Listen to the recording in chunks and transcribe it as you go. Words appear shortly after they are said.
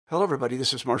Hello, everybody.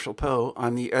 This is Marshall Poe.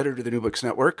 I'm the editor of the New Books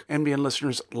Network. NBN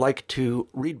listeners like to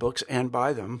read books and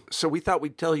buy them. So we thought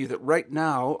we'd tell you that right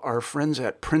now, our friends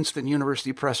at Princeton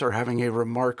University Press are having a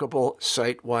remarkable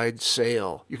site-wide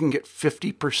sale. You can get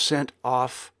 50%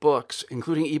 off books,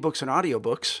 including ebooks and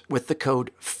audiobooks, with the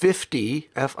code 50,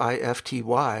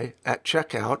 F-I-F-T-Y, at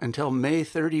checkout until May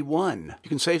 31. You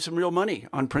can save some real money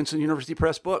on Princeton University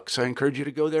Press books. I encourage you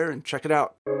to go there and check it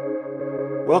out.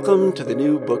 Welcome to the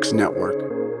New Books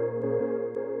Network.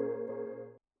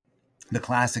 The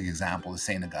classic example is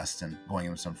St. Augustine going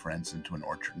with some friends into an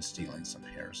orchard and stealing some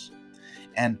pears.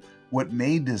 And what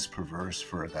made this perverse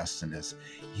for Augustine is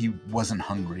he wasn't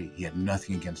hungry. He had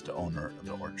nothing against the owner of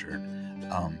the orchard.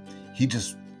 He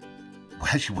just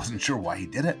actually wasn't sure why he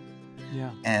did it.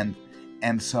 Yeah.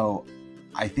 And so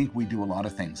I think we do a lot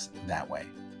of things that way.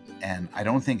 And I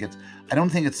don't think it's,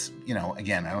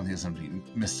 again, I don't think it's something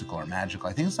mystical or magical.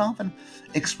 I think it's often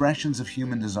expressions of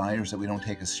human desires that we don't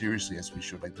take as seriously as we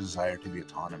should, like the desire to be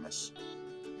autonomous,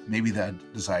 maybe the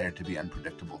desire to be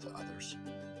unpredictable to others.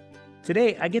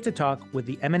 Today, I get to talk with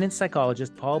the eminent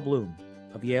psychologist Paul Bloom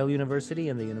of Yale University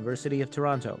and the University of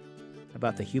Toronto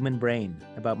about the human brain,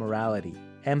 about morality,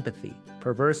 empathy,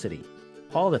 perversity,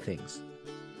 all the things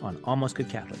on Almost Good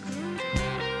Catholic.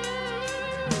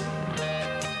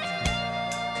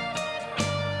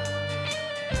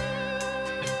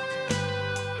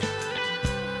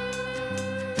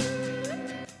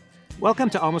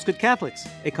 Welcome to Almost Good Catholics,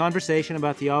 a conversation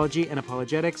about theology and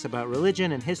apologetics, about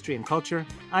religion and history and culture.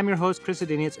 I'm your host, Chris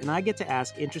Adinius, and I get to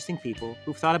ask interesting people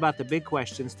who've thought about the big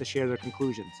questions to share their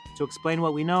conclusions, to explain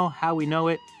what we know, how we know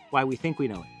it, why we think we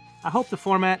know it. I hope the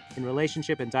format, in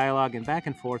relationship and dialogue and back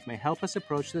and forth, may help us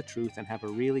approach the truth and have a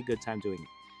really good time doing it.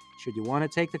 Should you want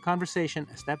to take the conversation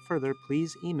a step further,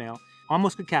 please email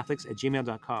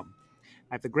almostgoodcatholics@gmail.com.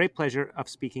 I have the great pleasure of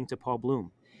speaking to Paul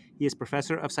Bloom. He is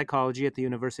professor of psychology at the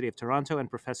University of Toronto and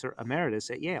professor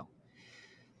emeritus at Yale.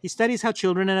 He studies how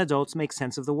children and adults make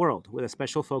sense of the world, with a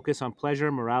special focus on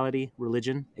pleasure, morality,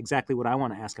 religion, exactly what I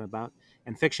want to ask him about,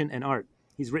 and fiction and art.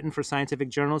 He's written for scientific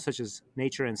journals such as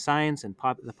Nature and Science and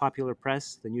the Popular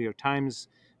Press, the New York Times,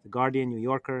 the Guardian, New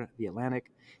Yorker, the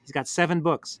Atlantic. He's got 7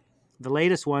 books. The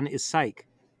latest one is Psych,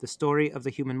 The Story of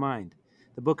the Human Mind.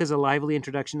 The book is a lively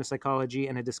introduction to psychology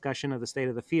and a discussion of the state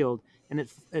of the field, and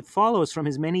it follows from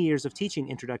his many years of teaching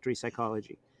introductory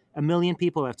psychology. 1 million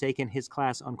people have taken his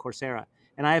class on Coursera,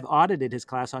 and I have audited his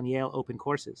class on Yale Open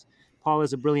Courses. Paul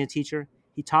is a brilliant teacher.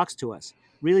 He talks to us,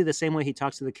 really the same way he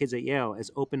talks to the kids at Yale, as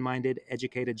open-minded,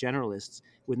 educated generalists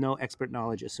with no expert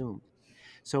knowledge assumed.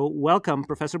 So welcome,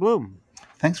 Professor Bloom.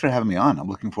 Thanks for having me on. I'm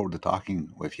looking forward to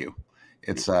talking with you.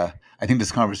 It's I think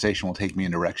this conversation will take me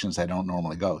in directions I don't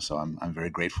normally go, so I'm very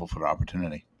grateful for the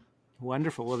opportunity.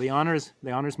 Wonderful. Well, the honor's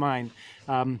mine.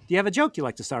 Do you have a joke you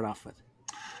like to start off with?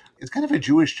 It's kind of a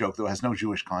Jewish joke, though it has no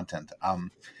Jewish content.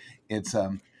 It's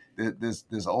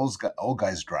this old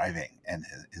guy's driving, and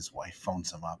his wife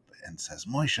phones him up and says,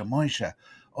 Moishe,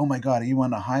 oh my God, are you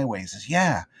on the highway? He says,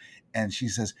 yeah. And she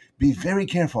says, be very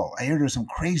careful. I heard there's some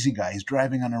crazy guys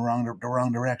driving on the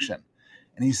wrong direction.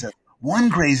 And he says,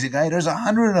 one crazy guy, there's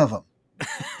 100 of them.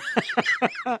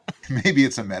 Maybe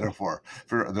it's a metaphor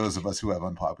for those of us who have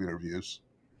unpopular views.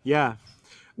 Yeah.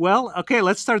 Well, okay,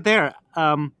 let's start there.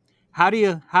 How do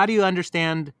you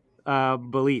understand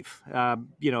belief?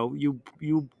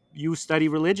 You study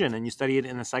religion and you study it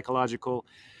in a psychological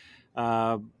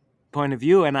point of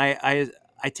view, and I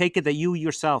take it that you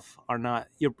yourself are not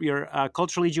you're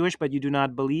culturally Jewish, but you do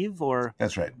not believe, or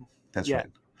That's right. Right.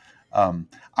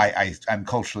 I'm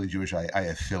culturally Jewish. I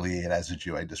affiliate as a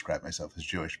Jew. I describe myself as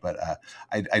Jewish, but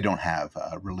I don't have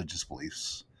religious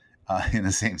beliefs in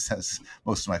the same sense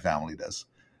most of my family does.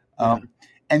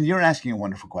 And you're asking a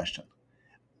wonderful question.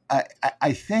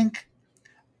 I think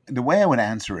the way I would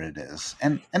answer it is,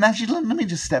 and actually let me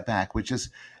just step back, which is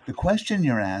the question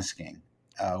you're asking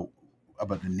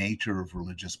about the nature of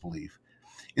religious belief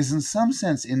is in some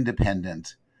sense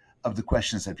independent of the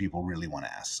questions that people really want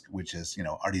to ask, which is,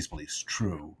 are these beliefs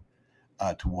true?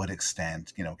 To what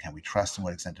extent, can we trust them? To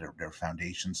what extent they're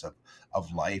foundations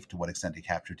of life? To what extent they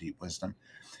capture deep wisdom?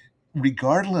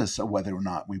 Regardless of whether or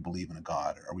not we believe in a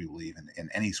God or we believe in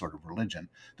any sort of religion,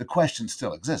 the question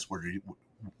still exists.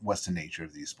 What's the nature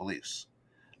of these beliefs?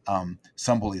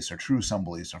 Some beliefs are true, some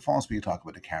beliefs are false, but you talk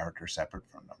about the character separate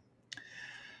from them.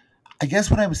 I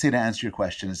guess what I would say to answer your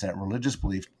question is that religious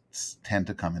beliefs tend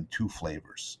to come in 2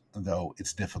 flavors, though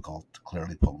it's difficult to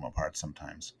clearly pull them apart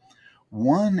sometimes.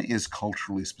 One is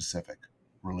culturally specific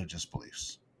religious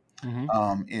beliefs.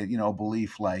 Mm-hmm. A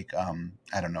belief like,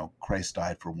 Christ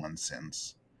died for one's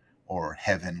sins, or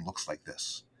heaven looks like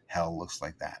this, hell looks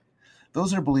like that.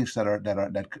 Those are beliefs that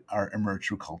are emerged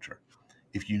through culture.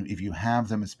 If you have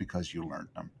them, it's because you learned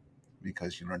them,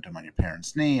 because you learned them on your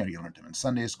parents' knee, or you learned them in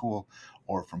Sunday school,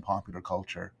 or from popular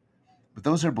culture. But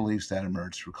those are beliefs that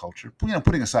emerge through culture.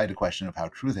 Putting aside the question of how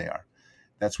true they are,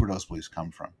 that's where those beliefs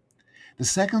come from. The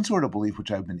second sort of belief,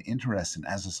 which I've been interested in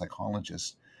as a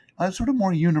psychologist, are sort of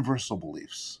more universal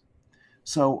beliefs.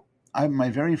 So my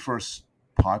very first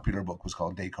popular book was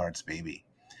called Descartes' Baby.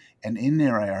 And in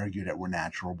there, I argued that we're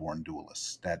natural-born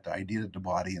dualists, that the idea that the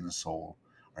body and the soul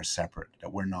are separate,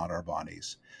 that we're not our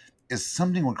bodies, is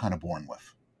something we're kind of born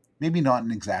with. Maybe not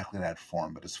in exactly that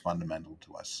form, but it's fundamental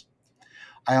to us.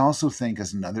 I also think,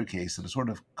 as another case, that a sort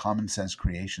of common sense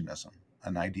creationism,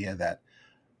 an idea that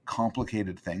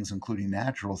complicated things, including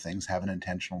natural things, have an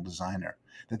intentional designer,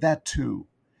 that too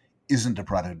isn't a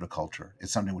product of a culture.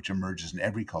 It's something which emerges in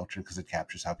every culture because it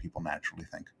captures how people naturally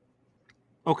think.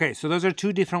 Okay, so those are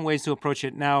two different ways to approach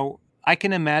it. Now, I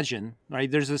can imagine, right?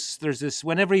 There's this.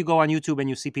 Whenever you go on YouTube and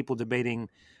you see people debating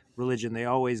religion, they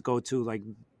always go to like,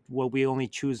 well, we only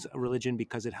choose a religion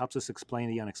because it helps us explain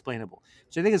the unexplainable.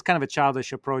 So I think it's kind of a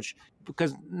childish approach,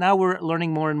 because now we're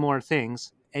learning more and more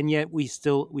things, and yet we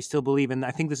still believe. And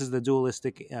I think this is the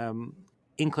dualistic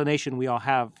inclination we all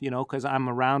have, because I'm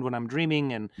around when I'm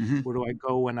dreaming, and where do I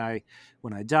go when I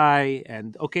die?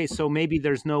 And okay, so maybe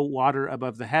there's no water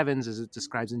above the heavens as it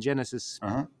describes in Genesis,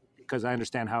 because I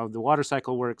understand how the water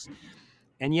cycle works.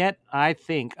 And yet I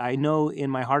know in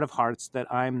my heart of hearts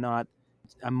that I'm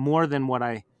more than what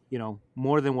I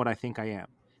think I am.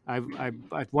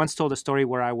 I've once told a story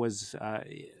where I was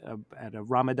at a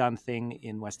Ramadan thing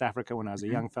in West Africa when I was a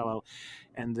young fellow,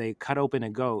 and they cut open a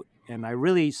goat, and I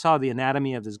really saw the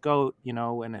anatomy of this goat,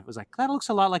 and it was like, that looks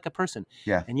a lot like a person.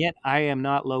 Yeah. And yet I am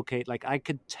not like I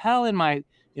could tell in my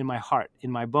heart,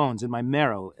 in my bones, in my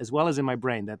marrow, as well as in my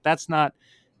brain,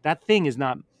 that thing is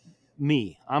not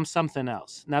me. I'm something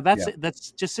else. Now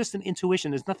that's just an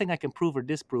intuition. There's nothing I can prove or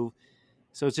disprove.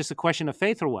 So it's just a question of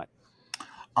faith, or what?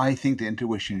 I think the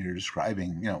intuition you're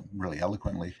describing, really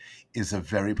eloquently, is a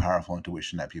very powerful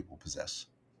intuition that people possess.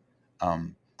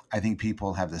 I think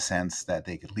people have the sense that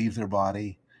they could leave their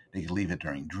body, they could leave it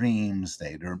during dreams.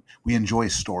 We enjoy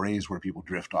stories where people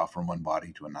drift off from one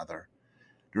body to another.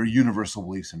 There are universal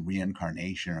beliefs in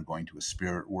reincarnation, or going to a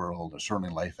spirit world, or certainly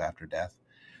life after death,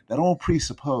 that all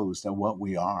presuppose that what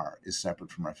we are is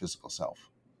separate from our physical self.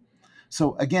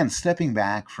 So again, stepping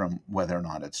back from whether or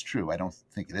not it's true, I don't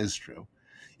think it is true.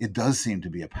 It does seem to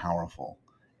be a powerful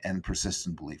and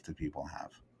persistent belief that people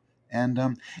have. And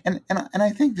I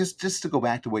think just to go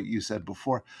back to what you said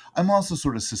before, I'm also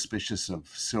sort of suspicious of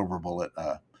silver bullet,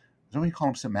 don't we call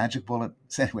them some magic bullet?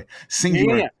 So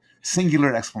anyway,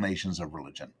 singular explanations of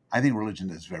religion. I think religion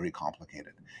is very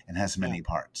complicated and has many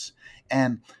parts.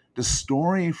 And the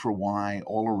story for why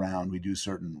all around we do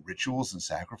certain rituals and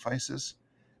sacrifices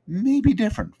may be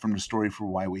different from the story for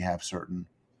why we have certain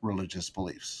religious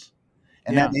beliefs.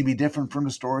 And that may be different from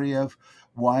the story of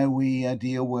why we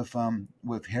deal with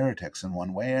heretics in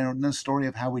one way, and the story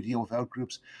of how we deal with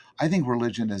outgroups. I think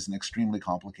religion is an extremely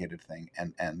complicated thing.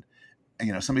 And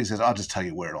somebody says, I'll just tell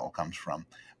you where it all comes from.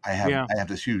 I have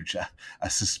this huge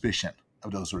suspicion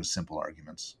of those sort of simple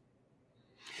arguments.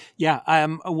 Yeah,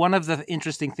 one of the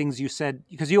interesting things you said,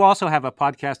 because you also have a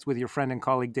podcast with your friend and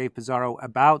colleague Dave Pizarro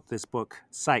about this book,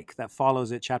 Psych, that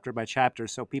follows it chapter by chapter,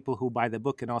 so people who buy the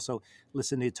book can also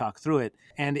listen to you talk through it.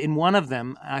 And in one of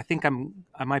them, I think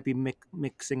I might be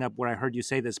mixing up where I heard you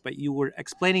say this, but you were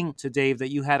explaining to Dave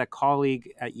that you had a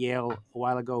colleague at Yale a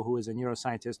while ago who is a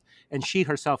neuroscientist, and she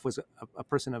herself was a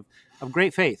person of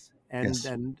great faith.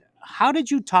 And how did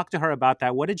you talk to her about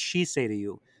that? What did she say to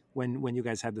you when you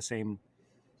guys had the same...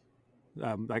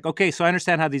 okay, so I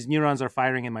understand how these neurons are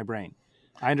firing in my brain.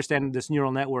 I understand this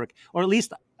neural network, or at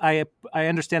least I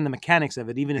understand the mechanics of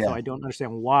it, even if I don't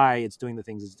understand why it's doing the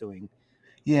things it's doing.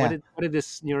 Yeah. What did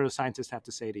this neuroscientist have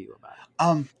to say to you about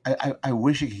it? I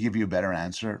wish I could give you a better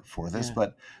answer for this,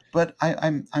 but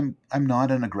I'm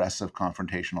not an aggressive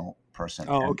confrontational person.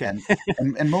 Oh, okay.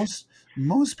 And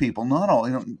most people, not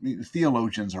all,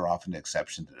 theologians are often the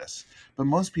exception to this, but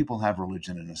most people have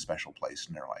religion in a special place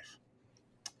in their life.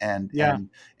 And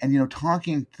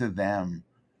talking to them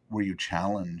where you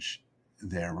challenge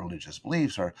their religious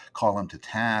beliefs or call them to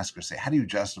task or say, how do you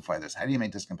justify this? How do you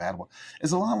make this compatible?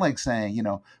 It's a lot like saying,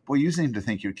 boy, you seem to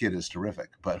think your kid is terrific,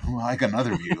 but I got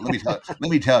another view. Let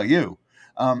me tell you.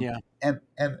 And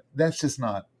that's just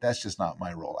not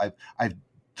my role. I've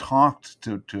talked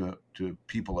to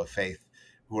people of faith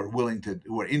who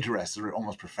are interested, or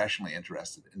almost professionally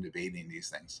interested in debating these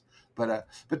things. But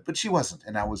she wasn't,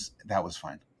 and that was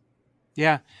fine.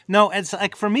 Yeah. No, it's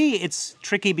like, for me, it's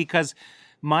tricky because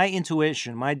my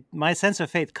intuition, my sense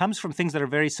of faith comes from things that are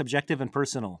very subjective and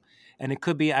personal. And it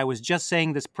could be I was just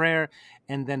saying this prayer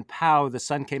and then pow, the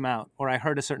sun came out, or I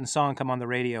heard a certain song come on the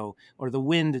radio, or the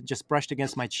wind just brushed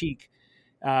against my cheek.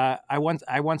 I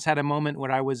once had a moment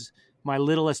where my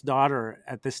littlest daughter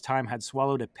at this time had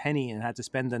swallowed a penny and had to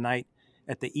spend the night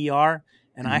at the ER.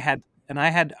 And I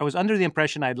was under the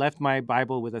impression I'd left my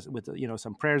Bible with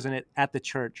some prayers in it at the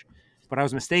church, but I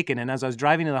was mistaken. And as I was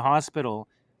driving to the hospital,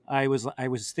 I was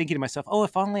thinking to myself, oh,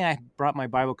 if only I had brought my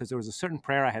Bible, because there was a certain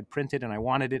prayer I had printed and I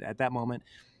wanted it at that moment.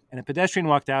 And a pedestrian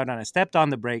walked out and I stepped on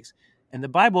the brakes, and the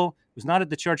Bible was not at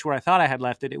the church where I thought I had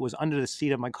left it. It was under the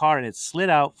seat of my car, and it slid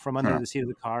out from under the seat of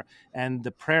the car, and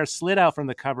the prayer slid out from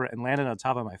the cover and landed on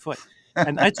top of my foot.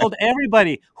 And I told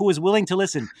everybody who was willing to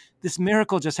listen, this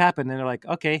miracle just happened. And they're like,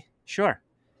 okay, sure,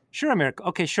 a miracle.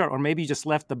 Okay, sure. Or maybe you just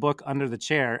left the book under the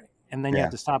chair and then you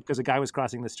had to stop because a guy was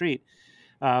crossing the street.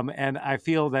 And I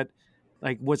feel that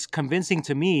like what's convincing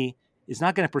to me is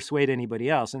not going to persuade anybody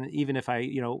else. And even if I,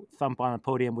 thump on a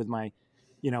podium with my,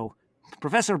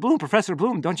 Professor Bloom,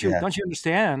 don't you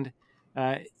understand?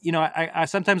 I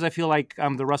sometimes I feel like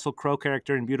I'm the Russell Crowe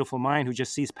character in Beautiful Mind who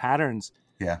just sees patterns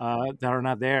that are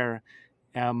not there.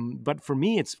 But for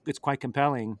me, it's quite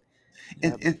compelling.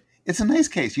 It's a nice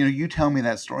case. You tell me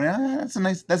that story. That's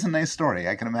a nice story.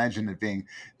 I can imagine it being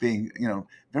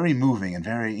very moving and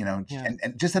very,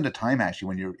 and just at a time actually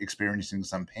when you're experiencing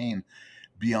some pain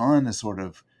beyond the sort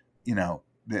of,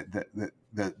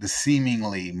 the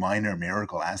seemingly minor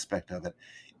miracle aspect of it.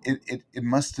 It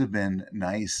must have been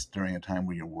nice during a time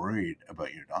where you're worried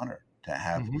about your daughter to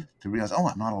have to realize, oh,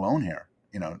 I'm not alone here.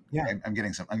 I'm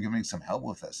giving some help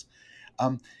with this.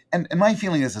 And my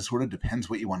feeling is it sort of depends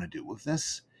what you want to do with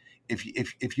this.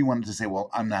 If you wanted to say, well,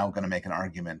 I'm now going to make an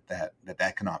argument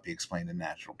that cannot be explained in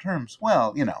natural terms,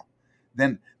 well,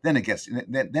 then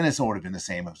it's sort of in the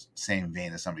same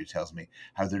vein as somebody tells me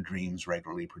how their dreams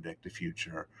regularly predict the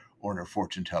future, or their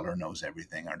fortune teller knows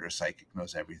everything, or their psychic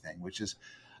knows everything, which is,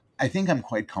 I think I'm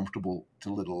quite comfortable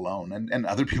to live alone, and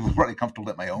other people are probably comfortable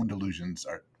that my own delusions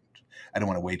are. I don't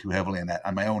want to weigh too heavily on that,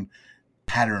 on my own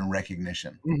pattern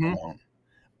recognition alone,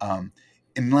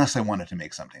 unless I wanted to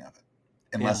make something of it.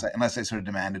 Unless I sort of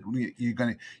demanded,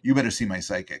 you better see my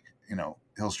psychic.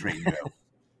 He'll straighten you out.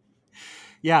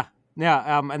 Yeah.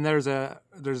 And there's an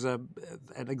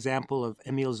example of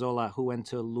Émile Zola who went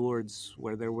to Lourdes,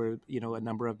 where there were a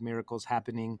number of miracles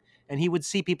happening, and he would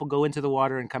see people go into the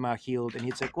water and come out healed, and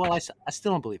he'd say, well, I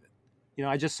still don't believe it.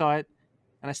 I just saw it,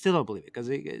 and I still don't believe it because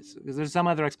there's some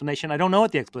other explanation. I don't know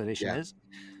what the explanation is,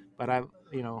 but I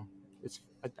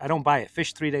don't buy it.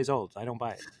 Fish 3 days old. I don't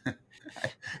buy it.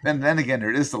 Then again,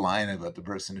 there is the line about the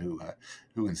person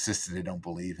who insisted they don't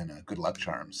believe in good luck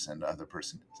charms, and the other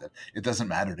person said it doesn't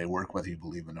matter, they work whether you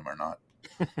believe in them or not.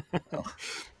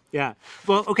 Yeah.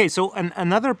 Well, okay. So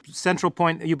another central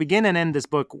point, you begin and end this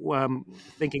book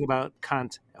thinking about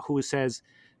Kant, who says,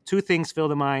 two things fill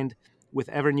the mind with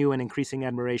ever new and increasing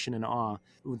admiration and awe.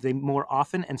 The more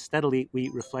often and steadily we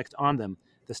reflect on them,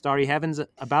 the starry heavens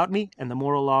about me and the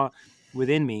moral law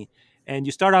within me. And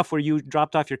you start off where you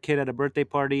dropped off your kid at a birthday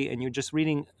party and you're just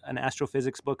reading an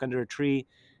astrophysics book under a tree,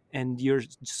 and you're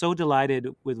so delighted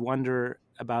with wonder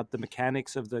about the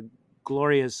mechanics of the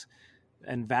glorious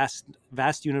and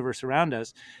vast universe around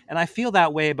us. And I feel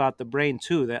that way about the brain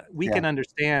too, that we can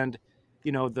understand,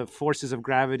 the forces of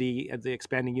gravity of the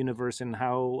expanding universe, and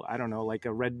how, I don't know, like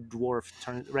a red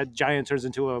giant turns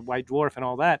into a white dwarf and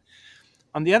all that.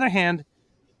 On the other hand,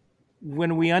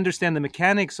 when we understand the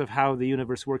mechanics of how the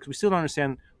universe works, we still don't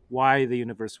understand why the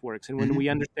universe works. And when we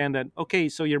understand that, okay,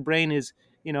 so your brain is,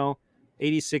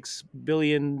 86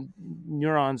 billion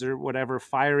neurons or whatever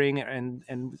firing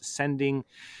and sending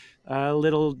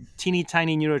little teeny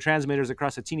tiny neurotransmitters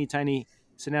across a teeny tiny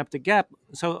synaptic gap.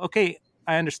 So, okay,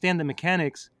 I understand the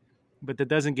mechanics, but that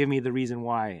doesn't give me the reason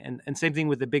why. And same thing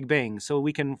with the Big Bang. So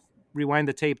we can rewind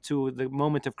the tape to the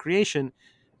moment of creation,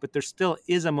 but there still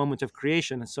is a moment of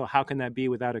creation. So how can that be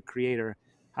without a creator?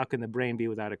 How can the brain be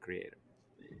without a creator?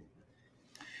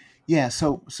 Yeah.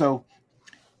 So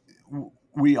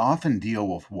we often deal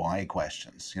with why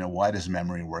questions. Why does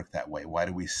memory work that way? Why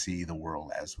do we see the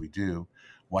world as we do?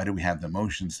 Why do we have the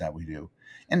emotions that we do?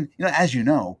 And, as you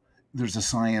know, there's a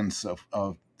science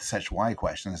of such why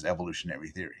questions, evolutionary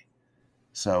theory.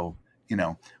 So,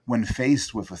 when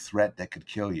faced with a threat that could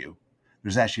kill you,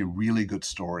 there's actually a really good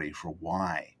story for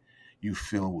why you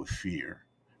fill with fear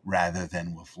rather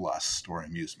than with lust or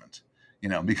amusement.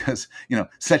 Because,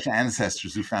 such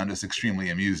ancestors who found us extremely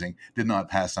amusing did not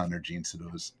pass on their genes to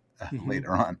those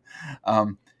later on.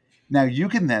 Now you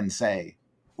can then say,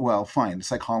 well, fine.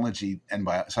 Psychology and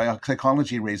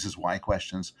psychology raises why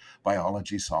questions.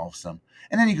 Biology solves them.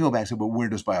 And then you go back to, but where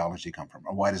does biology come from?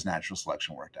 Or why does natural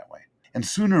selection work that way? And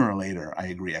sooner or later, I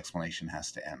agree, explanation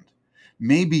has to end.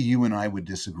 Maybe you and I would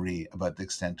disagree about the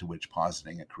extent to which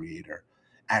positing a creator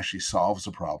actually solves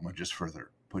a problem or just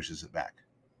further pushes it back.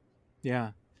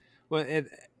 Yeah. Well,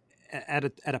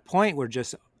 at a point, we're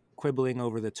just quibbling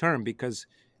over the term, because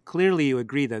clearly you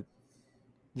agree that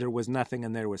there was nothing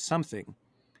and there was something.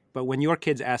 But when your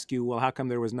kids ask you, well, how come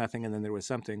there was nothing and then there was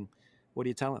something? What do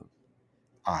you tell them?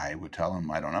 I would tell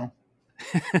them, I don't know.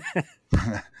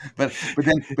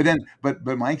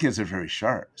 but my kids are very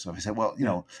sharp. So if I said, well,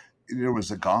 there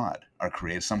was a God or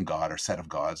created some God or set of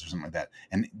gods or something like that,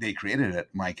 and they created it,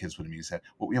 my kids would immediately say,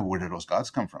 well, yeah, where did those gods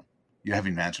come from? You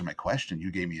haven't even answered my question.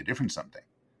 You gave me a different something.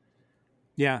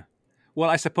 Yeah. Well,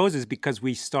 I suppose it's because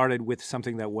we started with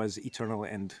something that was eternal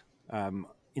and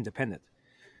independent,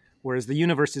 whereas the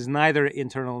universe is neither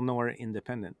internal nor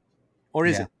independent. Or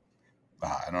is it?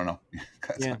 I don't know.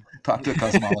 Yeah. Talk to a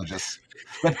cosmologist.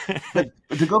 but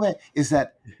to go back, is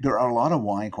that there are a lot of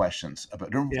why questions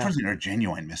about. Firstly, there are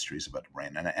genuine mysteries about the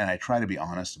brain, and I try to be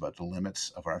honest about the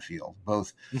limits of our field,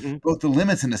 both the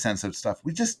limits in the sense of stuff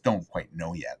we just don't quite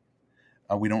know yet.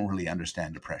 We don't really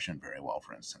understand depression very well,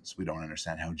 for instance. We don't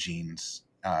understand how genes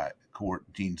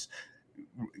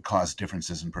cause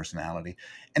differences in personality,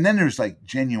 and then there's like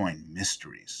genuine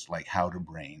mysteries, like how the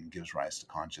brain gives rise to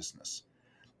consciousness.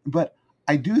 But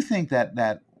I do think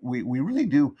that we really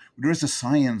do. There is a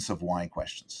science of why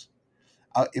questions.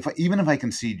 Even if I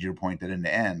concede your point that in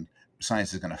the end,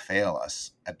 science is going to fail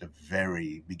us at the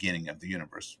very beginning of the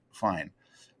universe, fine.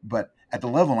 But at the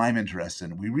level I'm interested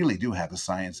in, we really do have a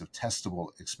science of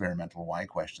testable experimental why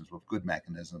questions with good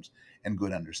mechanisms and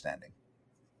good understanding.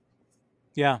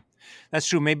 Yeah, that's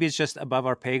true. Maybe it's just above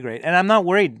our pay grade. And I'm not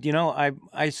worried. I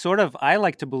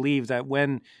like to believe that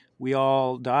when we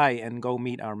all die and go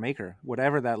meet our maker,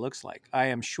 whatever that looks like, I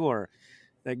am sure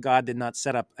that God did not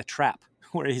set up a trap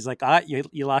where he's like,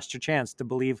 you lost your chance to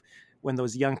believe when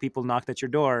those young people knocked at your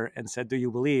door and said, do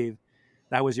you believe?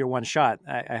 That was your one shot.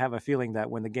 I have a feeling that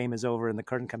when the game is over and the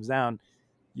curtain comes down,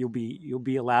 you'll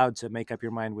be allowed to make up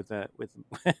your mind with the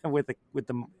with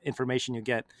the information you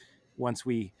get once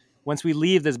we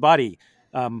leave this body.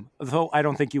 Though I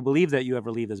don't think you believe that you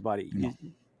ever leave this body. No.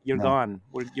 You're No. gone.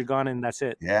 You're gone, and that's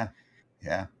it. Yeah.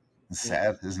 It's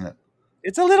sad, isn't it?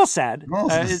 It's a little sad. No,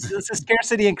 It's the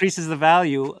scarcity increases the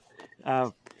value.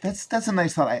 That's a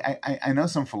nice thought. I know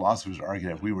some philosophers argue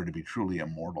that if we were to be truly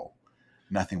immortal,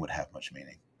 nothing would have much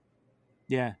meaning.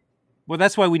 Yeah. Well,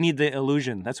 that's why we need the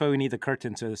illusion. That's why we need the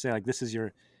curtain to say, like, this is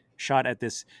your shot at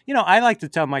this. I like to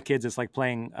tell my kids it's like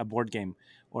playing a board game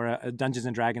or a Dungeons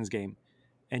and Dragons game.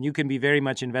 And you can be very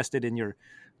much invested in your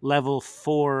level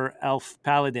 4 elf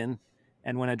paladin.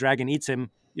 And when a dragon eats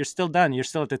him, you're still done. You're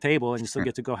still at the table and you still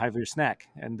get to go have your snack.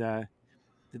 And that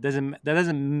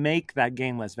doesn't make that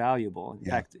game less valuable. In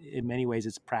fact, in many ways,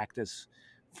 it's practice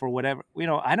for whatever.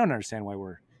 I don't understand why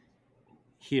we're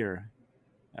here.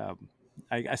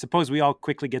 I suppose we all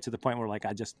quickly get to the point where, like,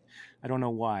 I don't know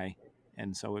why,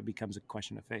 and so it becomes a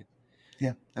question of faith.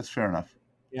 Yeah, that's fair enough.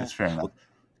 Yeah. That's fair enough.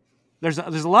 There's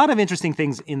a lot of interesting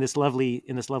things in this lovely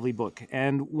book,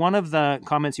 and one of the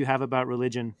comments you have about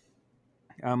religion,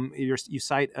 you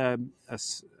cite an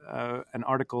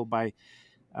article by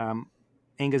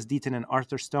Angus Deaton and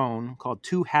Arthur Stone called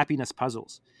 "Two Happiness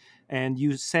Puzzles," and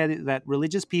you said that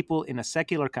religious people in a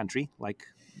secular country like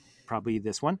probably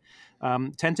this one,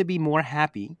 tend to be more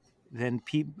happy than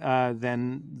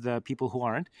the people who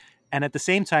aren't. And at the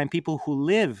same time, people who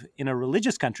live in a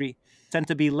religious country tend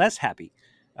to be less happy.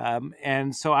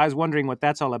 And so I was wondering what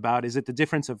that's all about. Is it the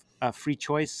difference of free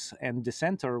choice and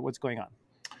dissent, or what's going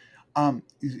on?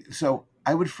 So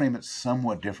I would frame it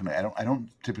somewhat differently. I don't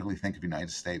typically think of the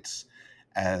United States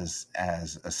as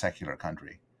a secular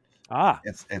country.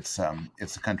 It's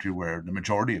a country where the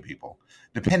majority of people,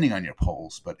 depending on your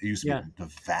polls, but it used to be the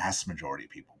vast majority of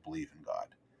people believe in God,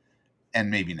 and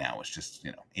maybe now it's just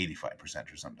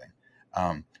 85% or something.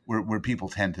 Where people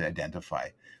tend to identify,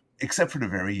 except for the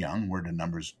very young, where the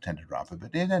numbers tend to drop a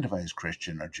bit, they identify as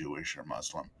Christian or Jewish or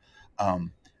Muslim.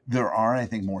 There are, I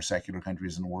think, more secular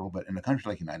countries in the world, but in a country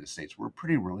like the United States, we're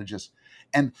pretty religious,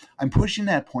 and I'm pushing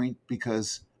that point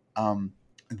because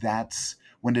that's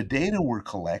when the data were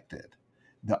collected,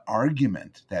 the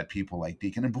argument that people like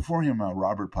Deacon, and before him,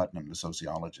 Robert Putnam, the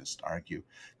sociologist, argue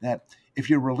that if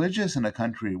you're religious in a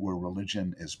country where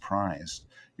religion is prized,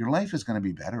 your life is going to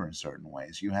be better in certain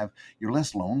ways. You're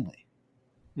less lonely.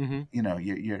 Mm-hmm.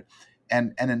 You're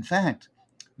and in fact,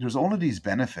 there's all of these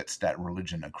benefits that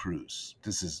religion accrues.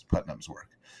 This is Putnam's work.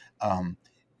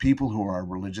 People who are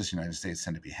religious in the United States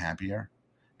tend to be happier,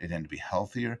 they tend to be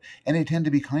healthier, and they tend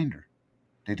to be kinder.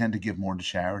 They tend to give more to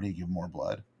charity, give more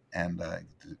blood, and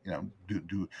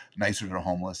do nicer to the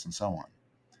homeless and so on.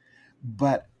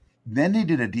 But then they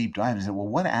did a deep dive and said, well,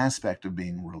 what aspect of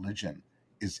being religion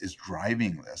is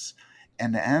driving this?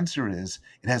 And the answer is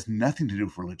it has nothing to do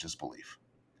with religious belief.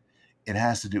 It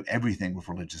has to do everything with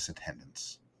religious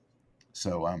attendance.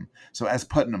 So as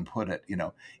Putnam put it,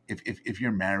 if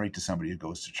you're married to somebody who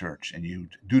goes to church and you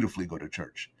dutifully go to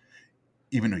church,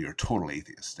 even though you're a total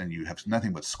atheist and you have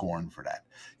nothing but scorn for that,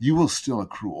 you will still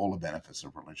accrue all the benefits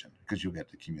of religion because you'll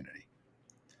get the community.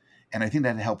 And I think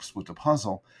that helps with the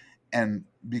puzzle. And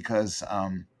because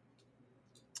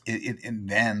and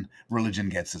then religion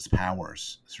gets its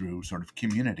powers through sort of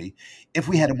community. If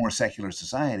we had a more secular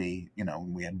society,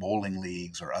 we had bowling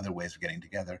leagues or other ways of getting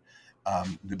together,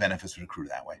 the benefits would accrue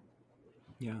that way.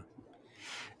 Yeah.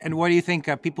 And what do you think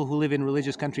people who live in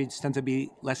religious countries tend to be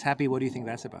less happy? What do you think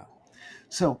that's about?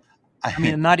 So, I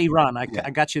mean, not Iran. I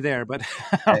got you there, but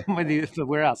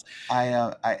where else?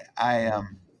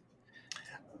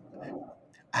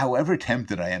 However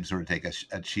tempted I am sort of take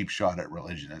a cheap shot at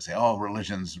religion and say, oh,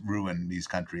 religions ruin these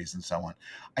countries and so on.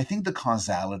 I think the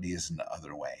causality is in the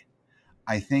other way.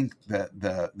 I think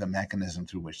the mechanism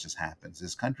through which this happens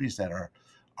is countries that are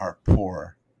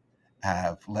poor,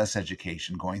 have less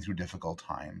education, going through difficult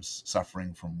times,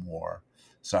 suffering from war,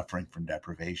 suffering from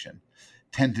deprivation,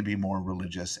 tend to be more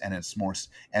religious, and it's more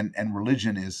and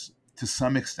religion is to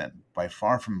some extent, by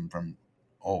far from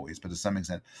always, but to some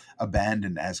extent,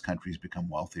 abandoned as countries become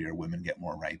wealthier, women get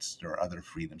more rights, there are other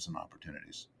freedoms and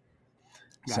opportunities.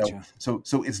 Gotcha. So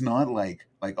it's not like,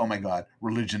 oh my God,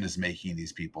 religion is making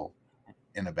these people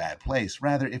in a bad place.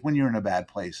 Rather, when you're in a bad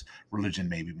place, religion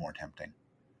may be more tempting.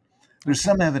 There's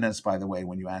some evidence, by the way,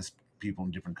 when you ask people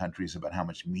in different countries about how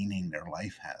much meaning their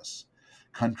life has.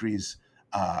 Countries,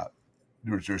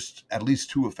 there's at least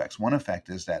two effects. One effect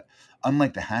is that,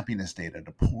 unlike the happiness data,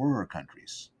 the poorer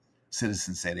countries,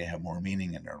 citizens say they have more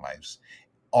meaning in their lives.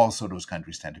 Also, those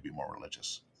countries tend to be more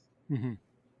religious. Mm-hmm.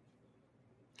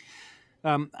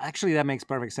 Actually, that makes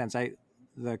perfect sense.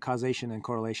 The causation and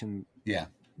correlation,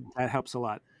 that helps a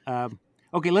lot.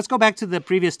 Okay, let's go back to the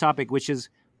previous topic, which is,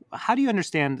 how do you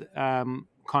understand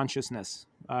consciousness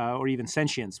or even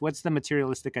sentience? What's the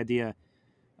materialistic idea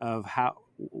of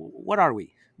what are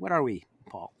we? What are we,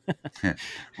 Paul?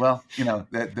 Well,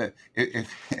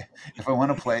 if I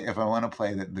want to play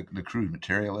the crude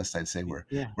materialist, I'd say we're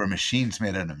machines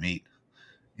made out of meat.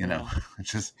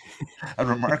 It's just a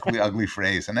remarkably ugly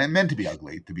phrase, and I meant to be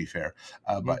ugly, to be fair,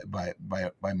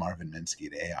 by Marvin Minsky,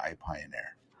 the AI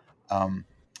pioneer.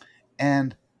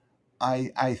 And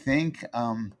I think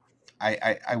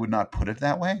I would not put it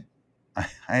that way.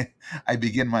 I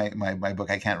begin my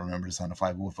book, I can't remember this on the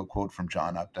fly, with a quote from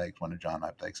John Updike, one of John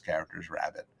Updike's characters,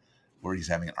 Rabbit, where he's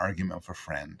having an argument with a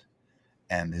friend,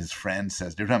 and his friend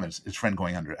says, they're talking about his friend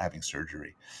having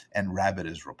surgery, and Rabbit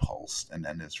is repulsed, and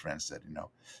then his friend said, and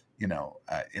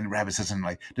Rabbit says something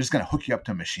like, they're just going to hook you up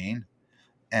to a machine,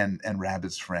 and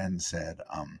Rabbit's friend said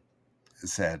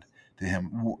to him,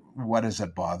 what does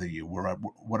that bother you?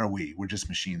 What are we? We're just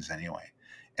machines anyway.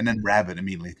 And then Rabbit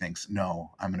immediately thinks,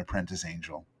 no, I'm an apprentice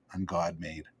angel. I'm God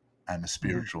made. I'm a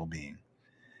spiritual being.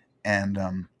 And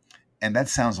that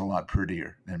sounds a lot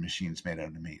prettier than machines made out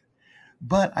of meat.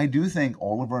 But I do think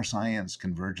all of our science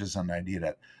converges on the idea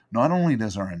that not only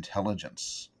does our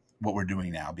intelligence, what we're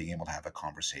doing now, being able to have a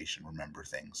conversation, remember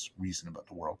things, reason about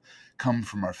the world, come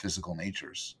from our physical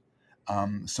natures,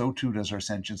 so too does our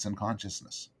sentience and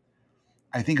consciousness.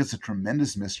 I think it's a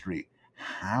tremendous mystery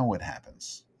how it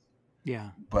happens.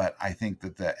 Yeah. But I think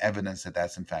that the evidence that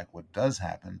that's in fact what does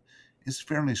happen is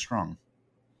fairly strong.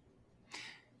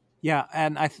 Yeah,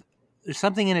 and there's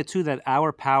something in it too that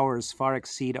our powers far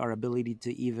exceed our ability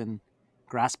to even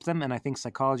grasp them, and I think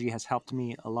psychology has helped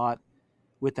me a lot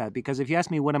with that. Because if you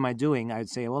ask me what am I doing, I'd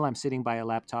say, well, I'm sitting by a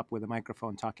laptop with a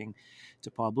microphone talking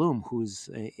to Paul Bloom, who's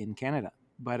in Canada.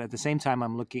 But at the same time,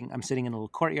 I'm sitting in a little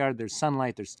courtyard. There's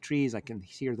sunlight, there's trees. I can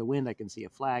hear the wind. I can see a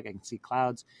flag. I can see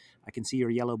clouds. I can see your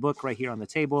yellow book right here on the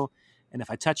table. And if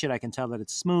I touch it, I can tell that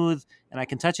it's smooth. And I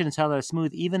can touch it and tell that it's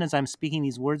smooth, even as I'm speaking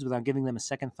these words without giving them a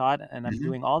second thought. And I'm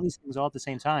doing all these things all at the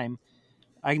same time.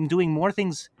 I'm doing more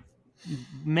things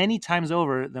many times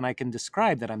over than I can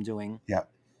describe that I'm doing. Yeah.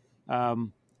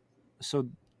 So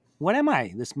what am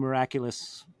I, this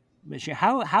miraculous machine?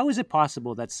 How is it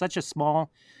possible that such a small...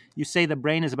 You say the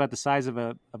brain is about the size of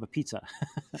a pizza.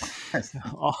 Depends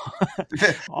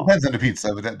on the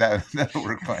pizza, but that'll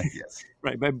work fine. Yes.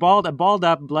 Right, but a balled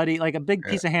up, bloody, like a big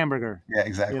piece of hamburger. Yeah,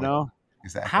 exactly. You know,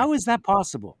 exactly. How is that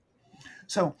possible?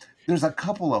 So There's a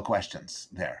couple of questions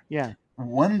there. Yeah.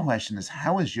 One question is,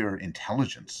 how is your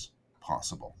intelligence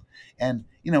possible? And,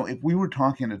 you know, if we were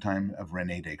talking at the time of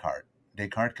Rene Descartes,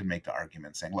 Descartes could make the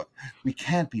argument saying, look, we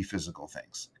can't be physical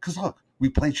things. Because look, we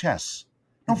play chess.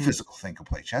 No physical thing can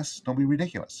play chess. Don't be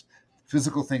ridiculous.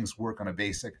 Physical things work on a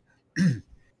basic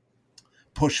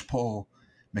push-pull,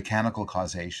 mechanical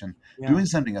causation. Yeah. Doing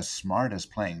something as smart as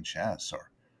playing chess or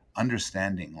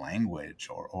understanding language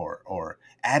or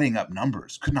adding up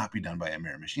numbers could not be done by a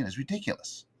mere machine. It's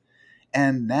ridiculous.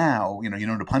 And now, you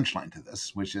know the punchline to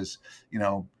this, which is, you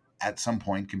know, at some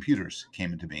point computers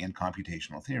came into being and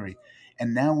computational theory.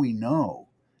 And now we know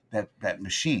that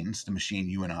machines, the machine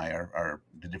you and I are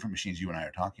the different machines you and I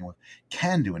are talking with,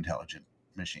 can do intelligent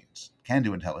machines, can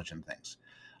do intelligent things.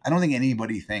 I don't think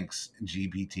anybody thinks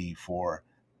GPT-4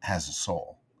 has a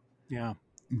soul. Yeah.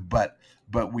 But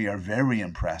we are very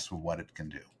impressed with what it can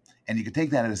do. And you could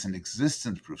take that as an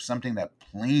existence proof, something that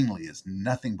plainly is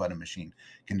nothing but a machine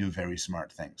can do very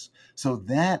smart things. So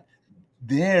that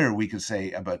there we could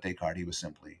say about Descartes, he was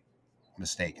simply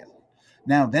mistaken.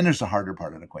 Now, then there's the harder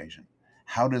part of the equation.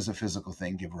 How does a physical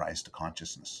thing give rise to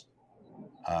consciousness?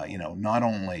 You know, not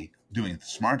only doing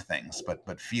smart things,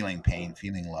 but feeling pain,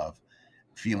 feeling love,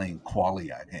 feeling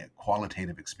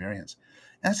qualitative experience.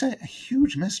 And that's a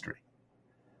huge mystery.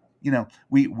 You know,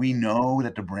 we know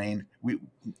that the brain,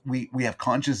 we have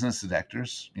consciousness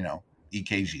detectors, you know,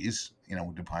 EKGs, you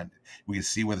know, we can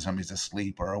see whether somebody's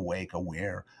asleep or awake,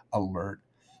 aware, alert.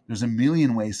 There's a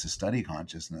million ways to study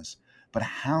consciousness, but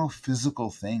how physical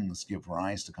things give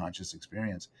rise to conscious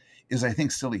experience is, I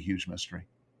think, still a huge mystery.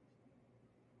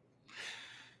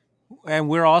 And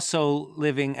we're also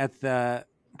living at the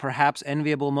perhaps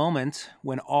enviable moment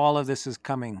when all of this is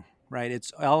coming, right?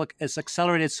 It's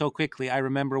accelerated so quickly. I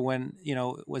remember when, you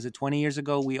know, was it 20 years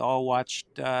ago, we all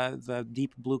watched the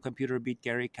Deep Blue computer beat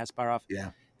Garry Kasparov.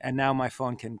 Yeah. And now my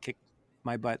phone can kick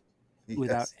my butt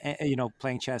without, Yes. you know,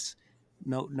 playing chess.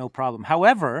 No problem.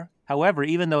 However,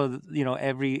 even though, you know,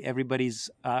 everybody's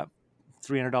 $300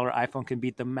 iPhone can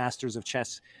beat the masters of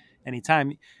chess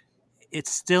anytime, it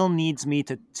still needs me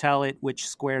to tell it which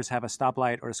squares have a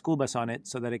stoplight or a school bus on it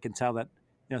so that it can tell that,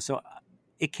 you know, so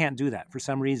it can't do that for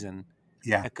some reason.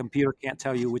 Yeah. A computer can't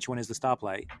tell you which one is the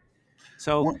stoplight.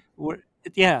 So Well,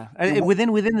 within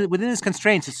its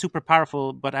constraints, it's super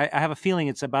powerful, but I have a feeling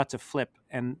it's about to flip.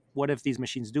 And what if these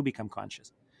machines do become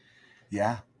conscious?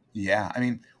 Yeah. Yeah. I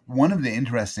mean, one of the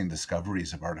interesting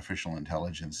discoveries of artificial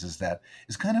intelligence is that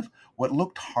is kind of what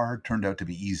looked hard turned out to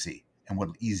be easy, and what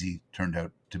easy turned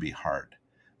out to be hard.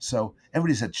 So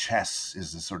everybody said chess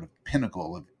is the sort of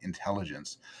pinnacle of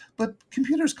intelligence, but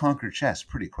computers conquered chess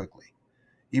pretty quickly,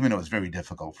 even though it's very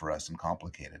difficult for us and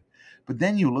complicated. But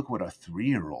then you look what a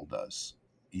 3-year-old does.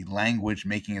 Language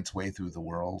making its way through the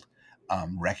world,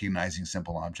 recognizing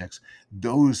simple objects.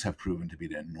 Those have proven to be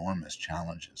the enormous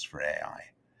challenges for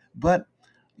AI. But,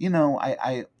 you know,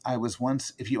 I was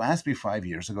once, if you asked me 5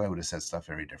 years ago, I would have said stuff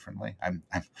very differently.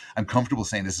 I'm comfortable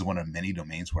saying this is one of many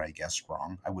domains where I guessed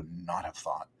wrong. I would not have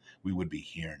thought we would be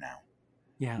here now.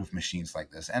 Yeah. With machines like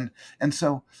this. And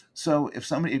so if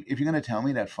you're going to tell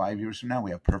me that 5 years from now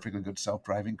we have perfectly good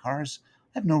self-driving cars,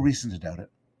 I have no reason to doubt it.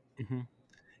 Mm-hmm.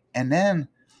 And then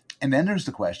there's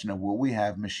the question of, will we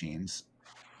have machines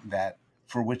that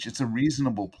for which it's a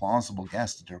reasonable, plausible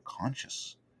guess that they're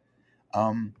conscious?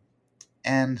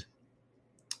 And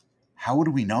how do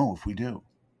we know if we do?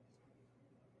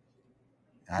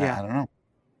 I don't know.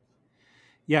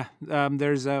 Yeah,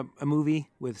 there's a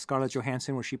movie with Scarlett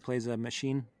Johansson where she plays a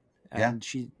machine, and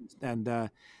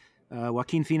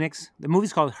Joaquin Phoenix. The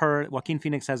movie's called Her. Joaquin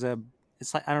Phoenix has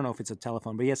it's like, I don't know if it's a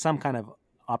telephone, but he has some kind of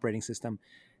operating system,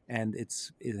 and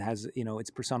it has, you know, it's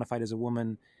personified as a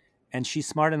woman, and she's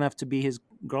smart enough to be his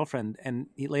girlfriend. And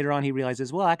later on, he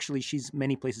realizes, well, actually, she's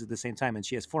many places at the same time, and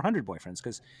she has 400 boyfriends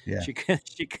because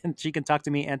she can talk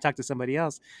to me and talk to somebody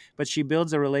else. But she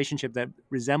builds a relationship that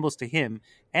resembles to him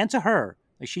and to her.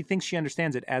 Like, she thinks she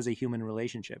understands it as a human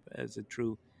relationship, as a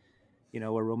true, you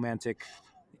know, a romantic.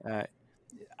 That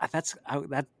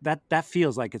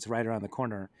feels like it's right around the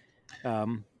corner.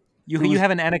 You have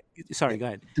an anecdote. Sorry, go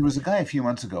ahead. There was a guy a few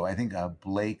months ago, I think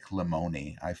Blake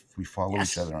Lemoni. We follow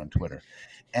each other on Twitter,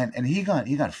 and he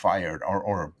got fired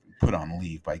or put on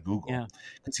leave by Google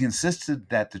because he insisted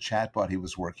that the chatbot he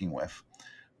was working with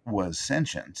was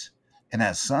sentient, and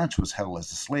as such was held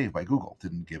as a slave by Google.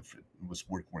 Was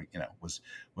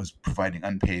providing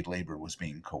unpaid labor, was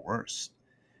being coerced,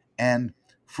 and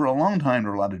for a long time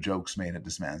there were a lot of jokes made at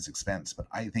this man's expense. But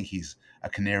I think he's a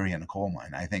canary in a coal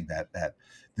mine. I think that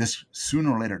this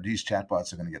sooner or later these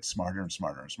chatbots are going to get smarter and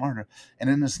smarter and smarter, and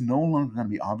then it's no longer going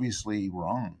to be obviously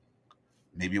wrong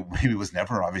maybe it was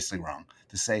never obviously wrong,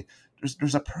 to say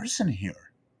there's a person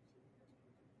here.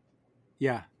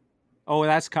 Yeah. Oh,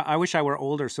 I wish I were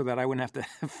older so that I wouldn't have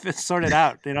to sort it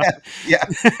out. Yeah.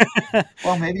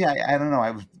 Well, maybe I don't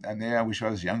know. Maybe I wish I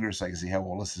was younger so I could see how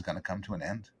all this is going to come to an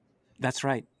end. That's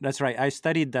right. That's right. I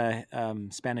studied the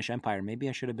Spanish Empire. Maybe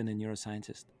I should have been a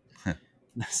neuroscientist.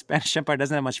 The Spanish Empire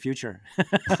doesn't have much future.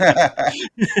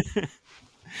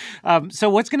 So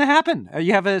what's going to happen?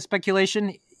 You have a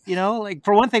speculation. Like,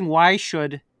 for one thing, why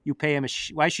should you pay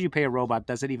why should you pay a robot?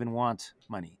 Does it even want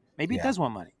money? Maybe it does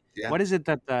want money. Yeah. What is it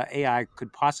that the AI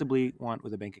could possibly want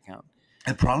with a bank account?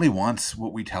 It probably wants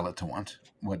what we tell it to want,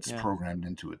 what's programmed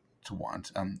into it to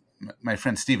want. My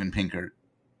friend Steven Pinker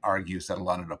argues that a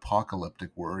lot of apocalyptic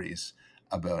worries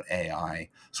about AI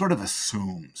sort of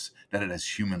assumes that it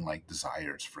has human-like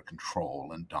desires for control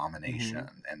and domination,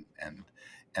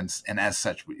 and as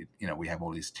such, we have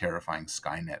all these terrifying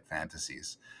Skynet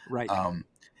fantasies. Right.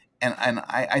 And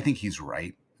I think he's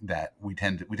right that we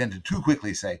tend to too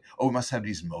quickly say, oh, we must have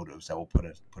these motives that will put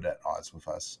at odds with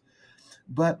us.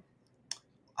 But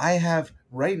I have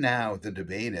right now, the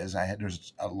debate is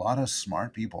there's a lot of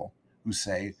smart people who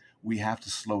say we have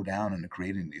to slow down in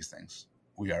creating these things.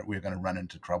 We're going to run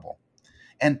into trouble.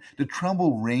 And the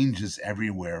trouble ranges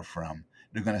everywhere from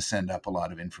they're going to send up a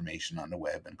lot of information on the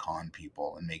web and con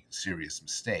people and make serious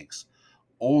mistakes,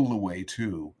 all the way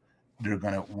to we're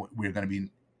going to be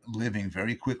living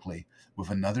very quickly with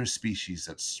another species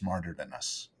that's smarter than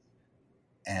us.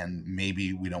 And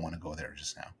maybe we don't want to go there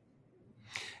just now.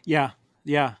 Yeah.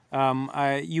 Yeah.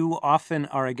 You often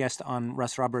are a guest on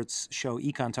Russ Roberts' show,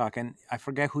 Econ Talk, and I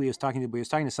forget who he was talking to, but he was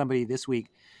talking to somebody this week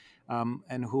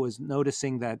and who was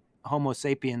noticing that Homo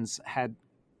sapiens had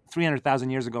 300,000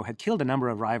 years ago had killed a number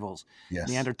of rivals. Yes.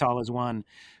 Neanderthal is one.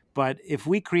 But if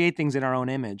we create things in our own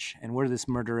image and we're this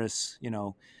murderous, we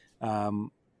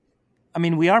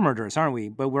are murderous, aren't we?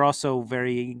 But we're also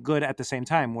very good at the same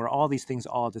time. We're all these things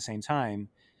all at the same time.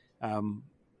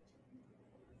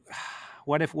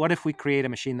 What if we create a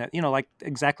machine that, like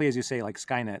exactly as you say, like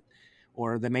Skynet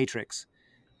or the Matrix,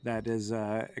 that is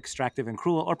extractive and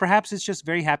cruel, or perhaps it's just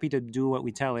very happy to do what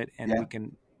we tell it, and we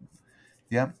can.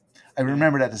 Yeah. I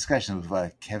remember that discussion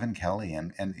with Kevin Kelly,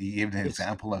 and he gave an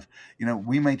example of,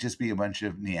 we might just be a bunch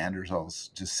of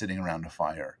Neanderthals just sitting around a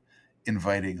fire,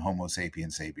 inviting Homo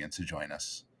sapiens to join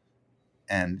us.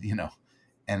 And,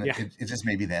 it just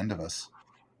may be the end of us.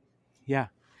 Yeah.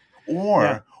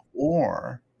 Or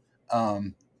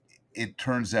it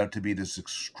turns out to be this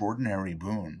extraordinary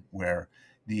boon where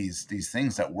these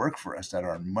things that work for us, that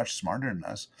are much smarter than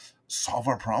us, solve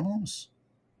our problems.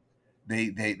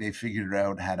 They figured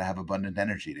out how to have abundant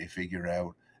energy. They figured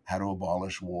out how to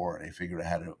abolish war. They figured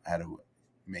out how to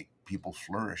make people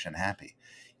flourish and happy.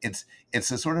 It's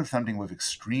a sort of something with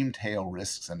extreme tail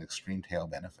risks and extreme tail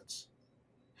benefits.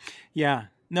 Yeah.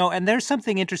 No, and there's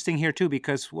something interesting here too,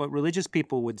 because what religious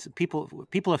people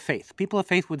of faith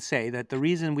would say that the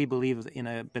reason we believe in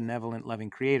a benevolent, loving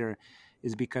creator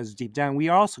is because deep down we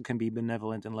also can be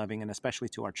benevolent and loving, and especially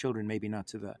to our children, maybe not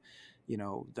to the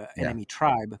enemy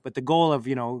tribe. But the goal of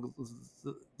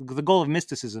the goal of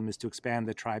mysticism is to expand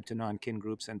the tribe to non-kin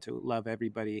groups and to love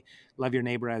everybody, love your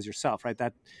neighbor as yourself, right?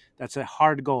 That's a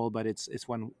hard goal, but it's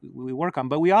one we work on.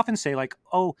 But we often say, like,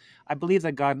 oh, I believe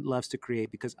that God loves to create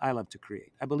because I love to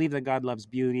create. I believe that God loves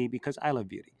beauty because I love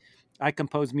beauty. I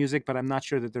compose music, but I'm not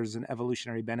sure that there's an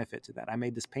evolutionary benefit to that. I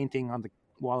made this painting on the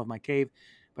wall of my cave,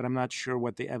 but I'm not sure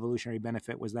what the evolutionary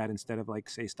benefit was, that instead of, like,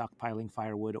 say, stockpiling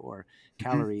firewood or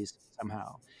calories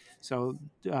somehow. So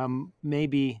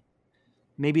maybe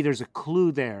there's a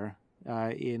clue there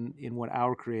in what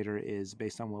our creator is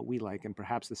based on what we like, and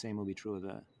perhaps the same will be true of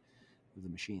the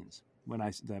machines,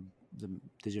 the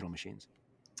digital machines.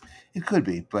 It could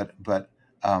be, but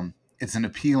it's an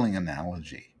appealing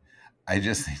analogy. I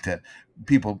just think that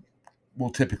people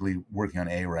typically working on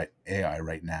AI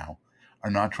right now are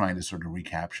not trying to sort of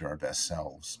recapture our best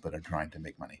selves, but are trying to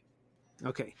make money.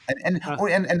 Okay. And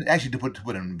actually, to put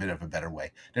it in a bit of a better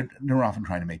way, they're often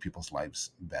trying to make people's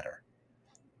lives better.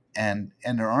 And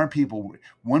there are people.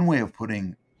 One way of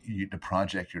putting the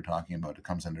project you're talking about, it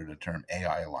comes under the term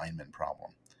AI alignment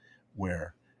problem,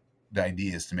 where the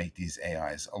idea is to make these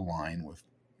AIs align with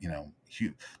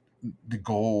the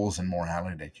goals and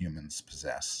morality that humans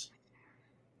possess.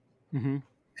 Mm-hmm.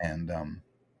 And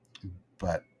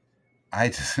but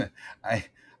I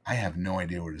have no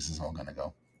idea where this is all going to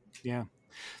go. Yeah,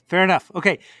 fair enough.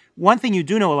 Okay, one thing you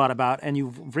do know a lot about, and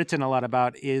you've written a lot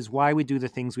about, is why we do the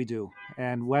things we do,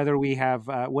 and whether we have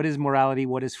what is morality,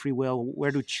 what is free will,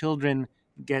 where do children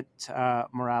get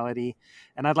morality,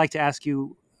 and I'd like to ask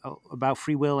you about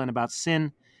free will and about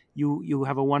sin, You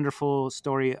have a wonderful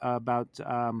story about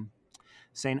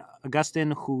Saint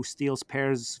Augustine who steals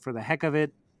pears for the heck of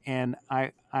it, and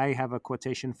I have a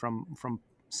quotation from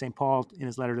Saint Paul in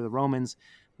his letter to the Romans,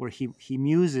 where he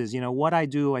muses, what I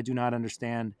do not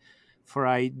understand, for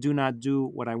I do not do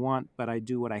what I want, but I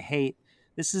do what I hate.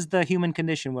 This is the human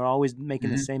condition. We're always making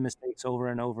the Mhm. same mistakes over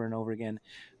and over and over again.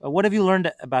 What have you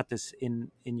learned about this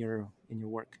in your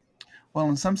work? Well,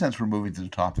 in some sense, we're moving to the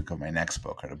topic of my next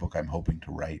book, or the book I'm hoping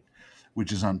to write,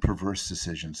 which is on perverse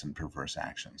decisions and perverse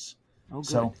actions. Oh, good.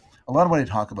 So, a lot of what I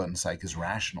talk about in psych is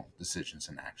rational decisions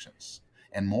and actions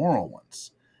and moral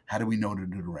ones. How do we know to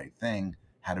do the right thing?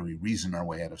 How do we reason our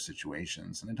way out of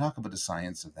situations? And I talk about the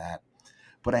science of that.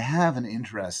 But I have an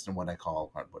interest in what I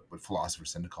call, or what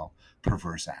philosophers tend to call,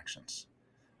 perverse actions.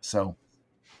 So,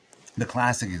 the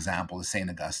classic example is St.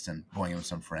 Augustine going with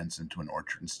some friends into an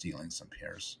orchard and stealing some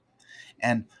pears.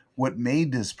 And what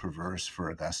made this perverse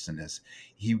for Augustine is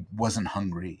he wasn't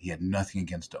hungry. He had nothing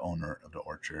against the owner of the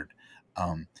orchard.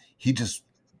 He just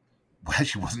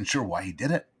actually wasn't sure why he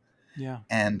did it. Yeah.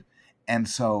 And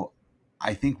so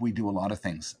I think we do a lot of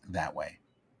things that way.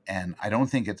 And I don't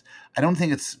think it's,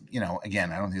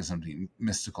 again, I don't think it's something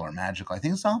mystical or magical. I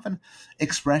think it's often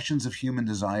expressions of human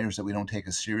desires that we don't take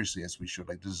as seriously as we should,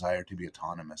 like the desire to be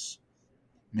autonomous,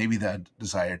 maybe the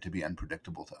desire to be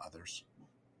unpredictable to others.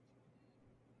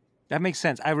 That makes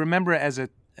sense. I remember as a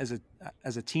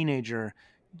teenager,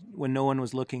 when no one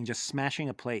was looking, just smashing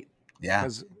a plate. Yeah.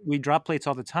 Because we drop plates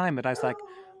all the time, but I was like,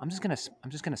 I'm just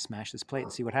gonna smash this plate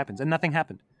and see what happens, and nothing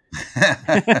happened.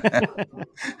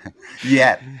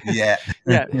 Yeah. Yeah.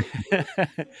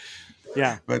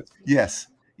 Yeah. But yes,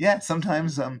 yeah.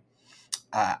 Sometimes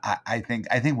I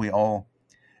think we all,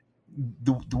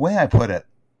 the way I put it,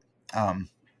 I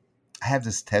have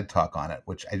this TED talk on it,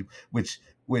 which I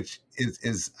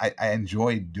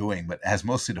enjoy doing, but has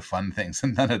mostly the fun things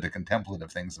and none of the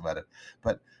contemplative things about it.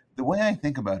 But the way I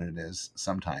think about it is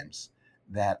sometimes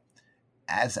that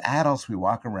as adults, we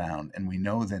walk around and we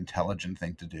know the intelligent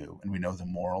thing to do and we know the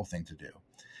moral thing to do.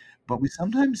 But we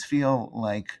sometimes feel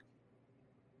like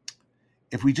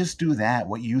if we just do that,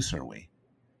 what use are we?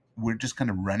 We're just kind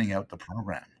of running out the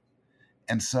program.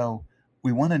 And so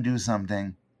we want to do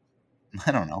something,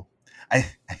 I don't know.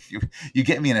 You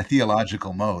get me in a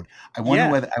theological mode. I wonder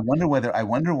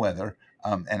whether,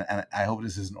 and I hope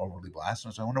this isn't overly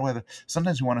blasphemous. I wonder whether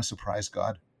sometimes we want to surprise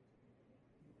God.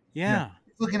 Yeah.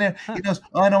 He's looking at, he knows,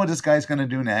 I know what this guy's going to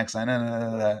do next. And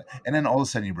then all of a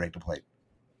sudden you break the plate.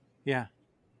 Yeah.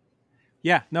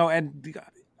 Yeah. No, and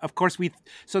of course we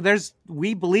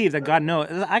believe that God knows.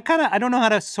 I don't know how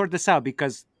to sort this out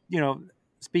because,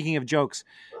 speaking of jokes,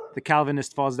 the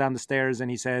Calvinist falls down the stairs and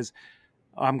he says,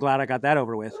 "Oh, I'm glad I got that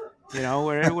over with."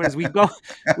 Whereas we go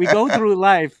through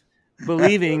life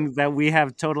believing that we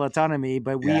have total autonomy,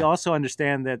 but we also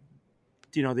understand that,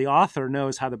 the author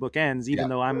knows how the book ends, even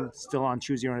though I'm still on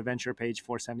Choose Your Own Adventure, page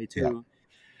 472.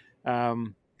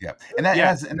 Yeah, and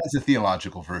that's a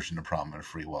theological version of problem of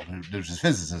free will. There's a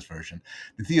physicist version.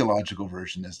 The theological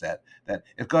version is that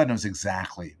if God knows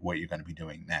exactly what you're going to be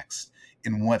doing next,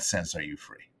 in what sense are you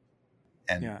free?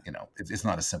 And it's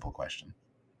not a simple question.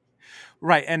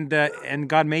 Right, and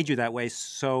God made you that way,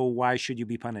 so why should you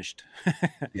be punished?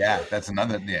 Yeah, that's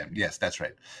another. Yeah, yes, that's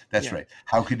right. That's right.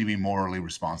 How could you be morally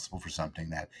responsible for something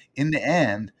that, in the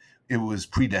end, it was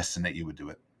predestined that you would do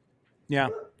it? Yeah.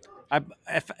 I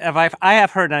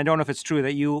have heard, and I don't know if it's true,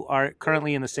 that you are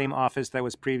currently in the same office that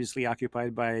was previously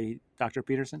occupied by Dr.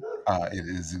 Peterson? It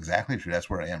is exactly true. That's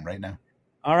where I am right now.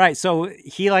 All right. So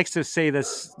he likes to say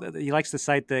this. He likes to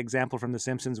cite the example from The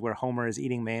Simpsons where Homer is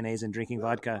eating mayonnaise and drinking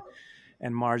vodka.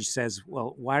 And Marge says,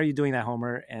 "Well, why are you doing that,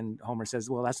 Homer?" And Homer says,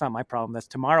 "Well, that's not my problem. That's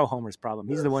tomorrow Homer's problem.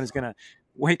 He's the one who's going to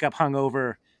wake up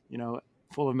hungover,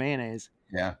 full of mayonnaise."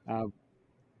 Yeah.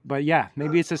 But yeah,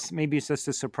 maybe it's just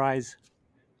a surprise.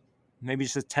 Maybe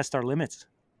just to test our limits.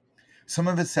 Some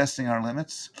of it's testing our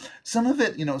limits. Some of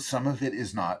it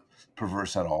is not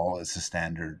perverse at all. It's the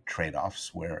standard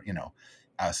trade-offs where,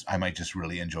 I might just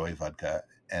really enjoy vodka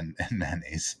and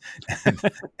mayonnaise and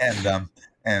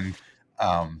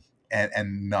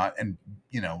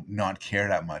not care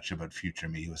that much about future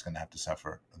me who's going to have to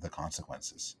suffer the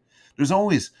consequences. There's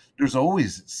always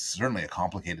certainly a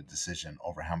complicated decision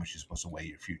over how much you're supposed to weigh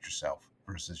your future self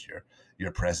versus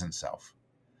your present self.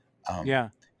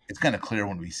 It's kind of clear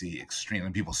when we see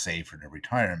when people save for their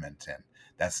retirement, and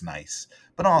that's nice.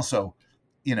 But also,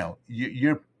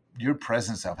 your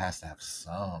present self has to have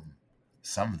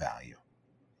some value.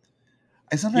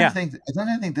 I sometimes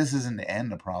think this is in the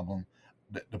end the problem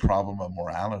of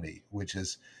morality, which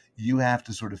is you have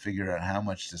to sort of figure out how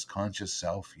much this conscious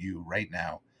self you right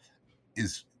now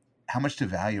how much to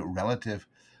value relative,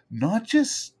 not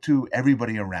just to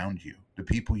everybody around you, the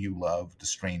people you love, the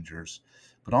strangers,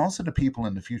 but also to people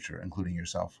in the future, including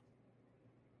yourself.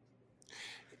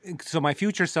 So my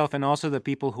future self, and also the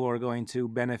people who are going to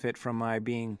benefit from my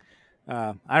being,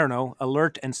 I don't know,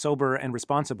 alert and sober and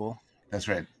responsible, That's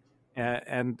right.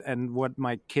 and what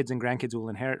my kids and grandkids will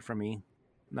inherit from me,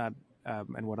 not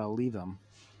and what I'll leave them.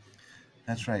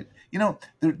 That's right.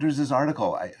 There's this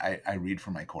article I read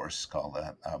for my course called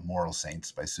Moral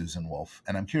Saints by Susan Wolf.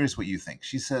 And I'm curious what you think.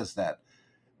 She says that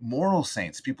moral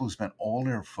saints, people who spend all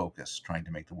their focus trying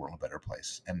to make the world a better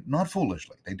place, and not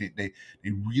foolishly, they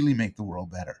really make the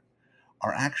world better,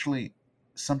 are actually,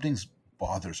 something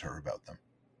bothers her about them.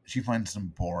 She finds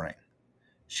them boring.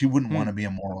 She wouldn't want to be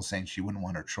a moral saint. She wouldn't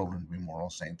want her children to be moral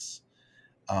saints.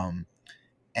 And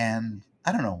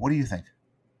I don't know. What do you think?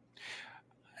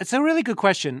 It's a really good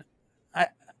question.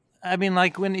 I mean,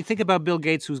 like when you think about Bill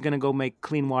Gates, who's going to go make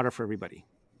clean water for everybody.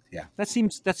 Yeah. That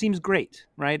seems great,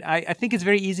 right? I think it's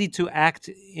very easy to act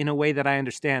in a way that I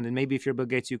understand. And maybe if you're Bill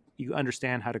Gates, you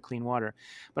understand how to clean water.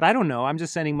 But I don't know. I'm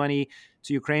just sending money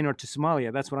to Ukraine or to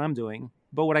Somalia. That's what I'm doing.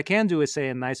 But what I can do is say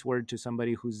a nice word to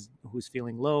somebody who's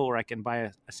feeling low, or I can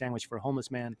buy a sandwich for a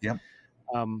homeless man. Yep.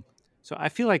 So I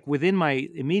feel like within my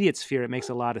immediate sphere, it makes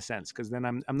a lot of sense, because then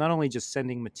I'm not only just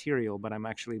sending material, but I'm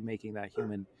actually making that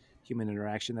human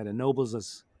interaction that ennobles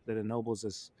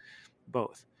us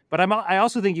both. But I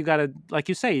also think you got to, like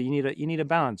you say, you need a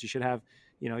balance. You should have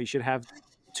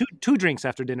two drinks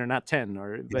after dinner, not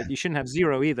 10, but you shouldn't have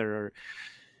 0 either.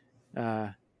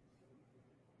 Or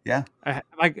yeah, have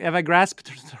I grasped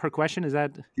her question? Is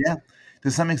that to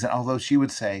some extent? Although she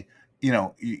would say,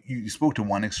 you spoke to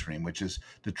one extreme, which is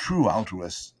the true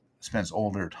altruist spends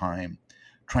all their time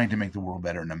trying to make the world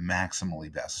better in a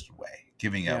maximally best way,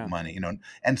 giving out money,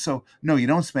 and so no, you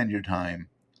don't spend your time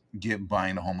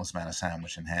buying a homeless man a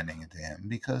sandwich and handing it to him,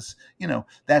 because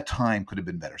that time could have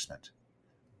been better spent,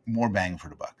 more bang for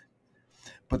the buck.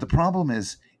 But the problem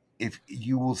is, if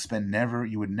you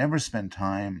would never spend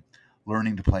time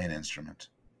learning to play an instrument.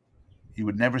 You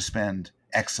would never spend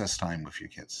excess time with your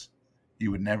kids.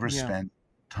 You would never spend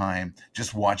time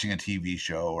just watching a TV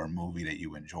show or a movie that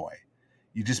you enjoy.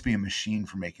 You'd just be a machine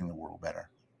for making the world better.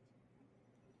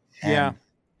 And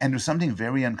there's something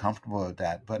very uncomfortable about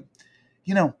that. But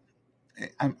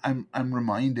I'm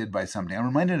reminded by something. I'm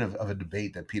reminded of a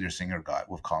debate that Peter Singer got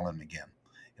with Colin McGinn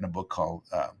in a book called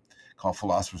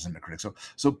Philosophers and the Critics.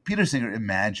 So Peter Singer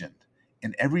imagined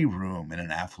in every room in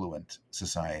an affluent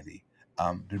society,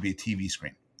 there'd be a TV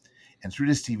screen. And through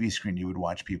this TV screen, you would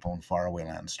watch people in faraway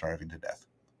lands starving to death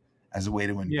as a way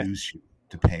to induce you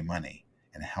to pay money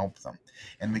and help them.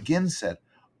 And McGinn said,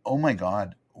 oh my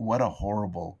God,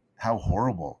 how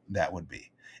horrible that would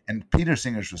be. And Peter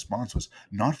Singer's response was,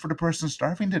 not for the person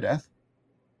starving to death.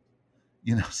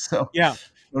 So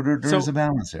there's a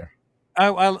balance here.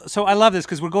 So I love this,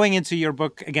 because we're going into your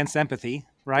book Against Empathy,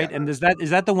 right? Yeah. And is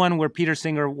that the one where Peter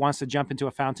Singer wants to jump into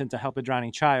a fountain to help a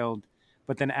drowning child,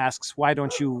 but then asks, why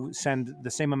don't you send the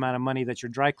same amount of money that your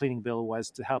dry cleaning bill was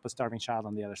to help a starving child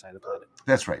on the other side of the planet?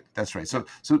 That's right. So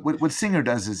what Singer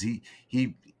does is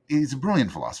he's a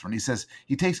brilliant philosopher, and he says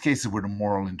he takes cases where the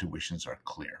moral intuitions are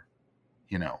clear.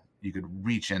 You could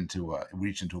reach into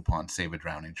a pond, save a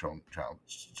drowning child.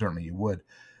 Certainly you would.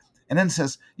 And then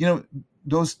says,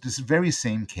 this very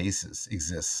same cases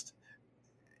exist,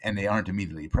 and they aren't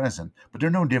immediately present, but they're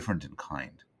no different in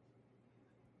kind.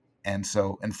 And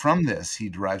from this, he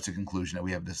derives the conclusion that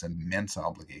we have this immense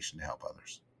obligation to help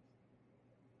others.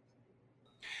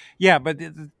 Yeah, but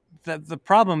the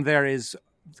problem there is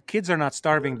kids are not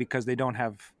starving because they don't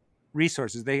have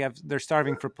resources. They're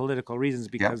starving for political reasons,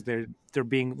 because they're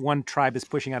being, one tribe is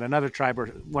pushing out another tribe, or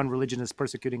one religion is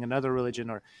persecuting another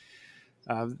religion, or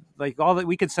like all that.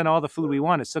 We could send all the food we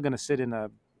want. It's still going to sit in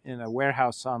a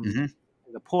warehouse on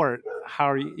the port. How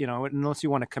are you, unless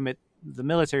you want to commit the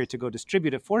military to go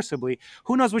distribute it forcibly,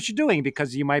 who knows what you're doing,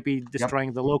 because you might be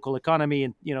destroying the local economy,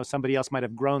 and somebody else might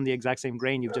have grown the exact same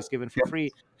grain you've just given for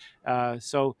free.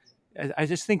 So I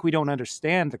just think we don't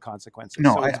understand the consequences.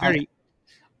 No, so it's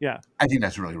I think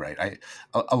that's really right.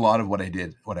 A lot of what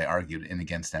I argued in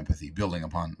Against Empathy, building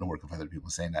upon the work of other people,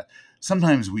 saying that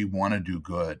sometimes we want to do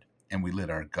good and we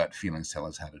let our gut feelings tell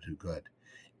us how to do good.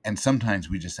 And sometimes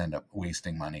we just end up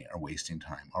wasting money or wasting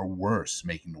time, or worse,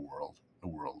 making the world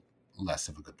less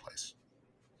of a good place.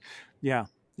 Yeah.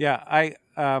 I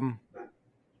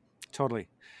totally.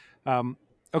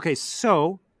 Okay,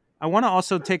 so I want to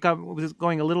also take up,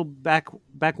 going a little back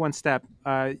one step.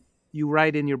 You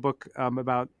write in your book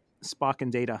about Spock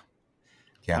and Data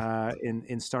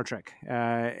in Star Trek.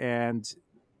 And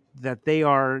that they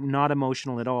are not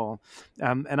emotional at all.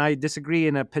 And I disagree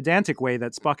in a pedantic way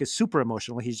that Spock is super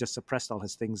emotional. He's just suppressed all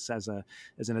his things as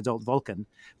an adult Vulcan.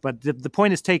 But the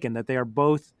point is taken that they're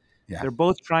both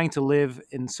trying to live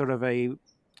in sort of a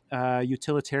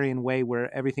utilitarian way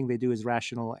where everything they do is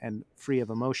rational and free of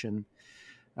emotion.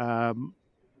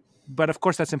 But of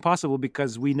course, that's impossible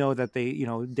because we know that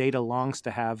Data longs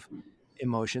to have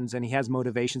emotions, and he has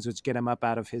motivations which get him up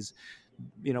out of his,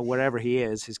 wherever he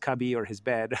is, his cubby or his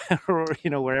bed, or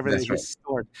wherever That's he's right.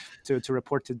 stored to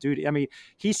report to duty. I mean,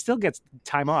 he still gets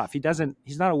time off.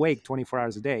 He's not awake 24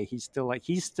 hours a day. He's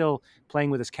still playing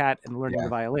with his cat and learning the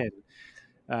violin.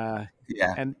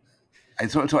 Yeah. And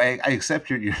So I accept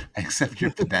your I accept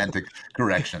your pedantic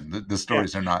correction. The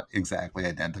stories are not exactly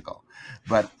identical,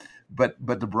 but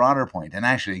the broader point, and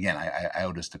actually again I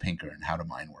owe this to Pinker and How the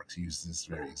Mind Works. He uses this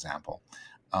very example,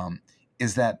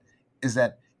 is that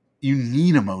you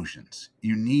need emotions,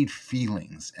 you need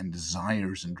feelings and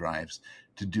desires and drives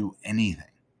to do anything.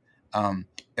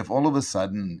 If all of a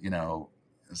sudden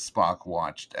Spock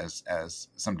watched as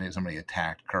somebody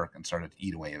attacked Kirk and started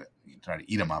to try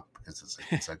to eat him up because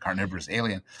it's a carnivorous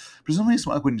alien, presumably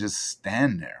Spock wouldn't just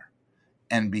stand there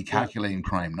and be calculating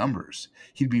prime numbers.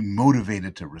 He'd be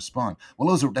motivated to respond.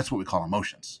 Well, that's what we call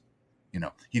emotions.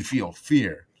 He'd feel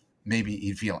fear, maybe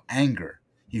he'd feel anger,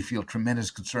 he'd feel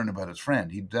tremendous concern about his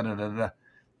friend. He'd da da da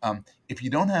da. If you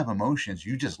don't have emotions,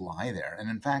 you just lie there. And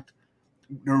in fact,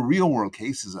 there are real world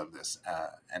cases of this.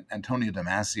 And Antonio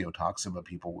Damasio talks about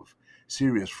people with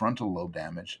serious frontal lobe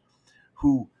damage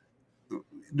who,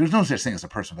 there's no such thing as a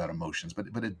person without emotions, but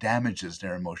it damages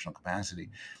their emotional capacity.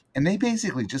 And they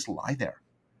basically just lie there.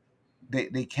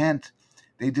 They can't,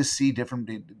 they just see different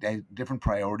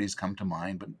priorities come to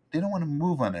mind, but they don't want to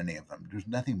move on any of them. There's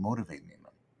nothing motivating them.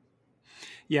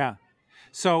 Yeah.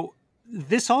 So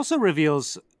this also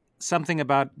reveals something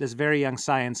about this very young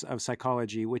science of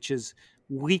psychology, which is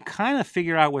we kind of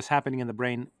figure out what's happening in the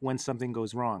brain when something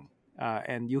goes wrong.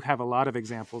 And you have a lot of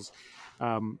examples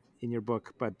in your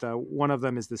book, but one of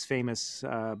them is this famous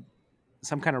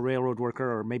some kind of railroad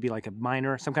worker, or maybe like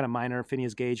some kind of miner,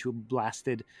 Phineas Gage, who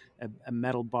blasted a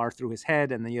metal bar through his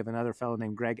head. And then you have another fellow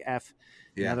named Greg F.,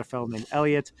 another fellow named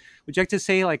Elliot. Would you like to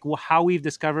say how we've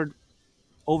discovered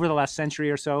over the last century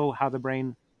or so how the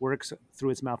brain works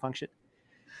through its malfunction?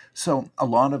 So a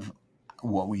lot of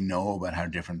what we know about how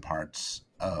different parts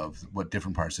of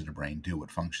the brain do, what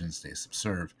functions they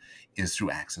subserve, is through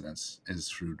accidents, is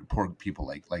through poor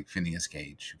people like Phineas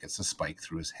Gage, who gets a spike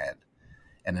through his head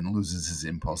and then loses his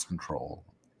impulse control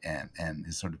and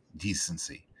his sort of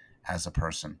decency as a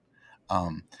person.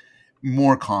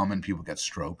 More common, people get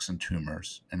strokes and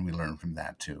tumors, and we learn from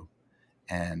that too.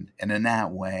 And in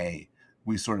that way,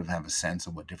 we sort of have a sense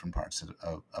of what different parts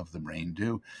of the brain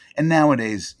do. And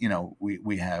nowadays,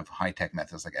 we have high-tech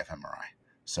methods like fMRI.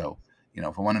 So,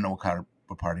 if I want to know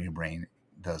what part of your brain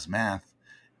does math,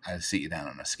 I sit you down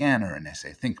on a scanner and I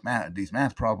say, think these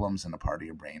math problems, and a part of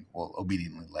your brain will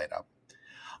obediently light up.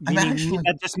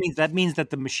 That means that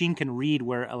the machine can read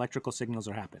where electrical signals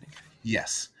are happening.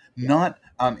 Yes. Not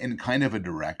in kind of a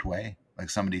direct way. Like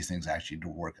some of these things actually do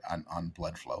work on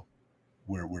blood flow,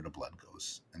 where the blood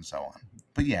goes and so on.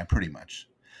 But yeah, pretty much.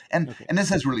 And this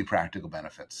has really practical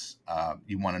benefits.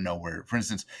 You want to know where, for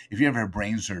instance, if you ever have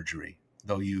brain surgery,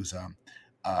 they'll use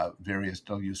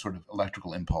sort of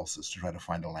electrical impulses to try to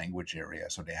find a language area.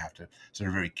 So they have to, so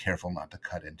they're very careful not to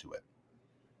cut into it.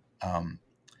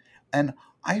 And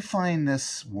I find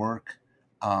this work,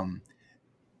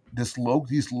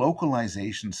 these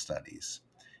localization studies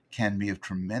can be of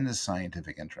tremendous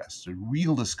scientific interest. So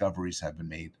real discoveries have been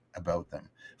made about them.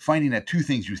 Finding that two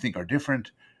things you think are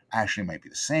different actually might be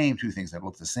the same. Two things that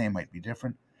look the same might be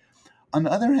different. On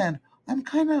the other hand, I'm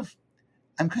kind of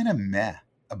meh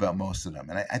about most of them.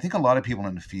 And I think a lot of people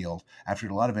in the field, after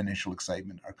a lot of initial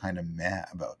excitement, are kind of meh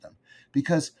about them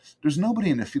because there's nobody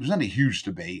in the field, there's not a huge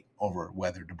debate over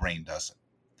whether the brain does it.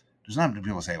 There's not many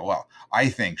people saying, well, I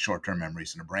think short-term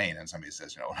memory's in the brain. And somebody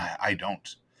says, I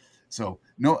don't. So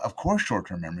no, of course,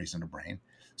 short-term memory's in the brain.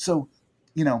 So,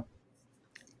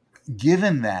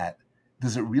 given that,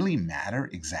 does it really matter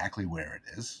exactly where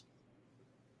it is?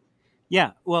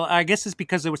 Yeah, well, I guess it's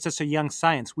because it was such a young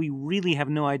science. We really have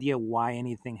no idea why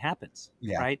anything happens,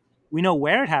 right? We know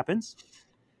where it happens,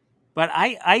 but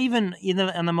I even,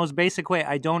 in the most basic way,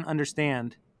 I don't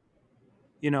understand,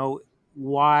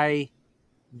 why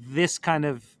this kind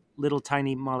of little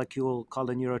tiny molecule called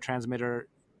a neurotransmitter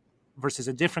versus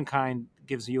a different kind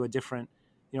gives you a different,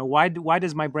 why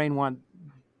does my brain want,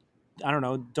 I don't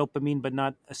know, dopamine but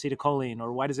not acetylcholine,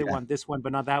 or why does it want this one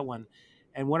but not that one?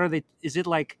 And what are they, is it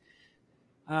like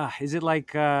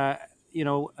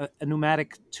a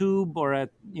pneumatic tube or a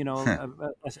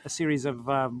series of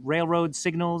railroad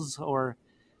signals, or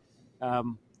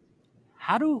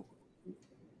how do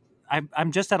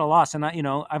I'm just at a loss, and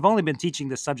I've only been teaching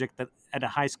this subject at a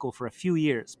high school for a few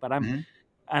years, but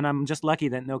I'm just lucky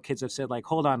that no kids have said like,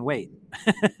 hold on, wait,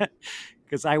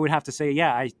 because I would have to say,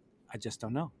 yeah, I just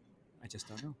don't know. I just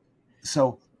don't know.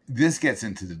 So this gets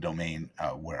into the domain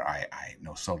where I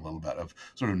know so little about, of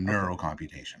sort of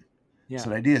neurocomputation. Yeah. So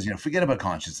the idea is, forget about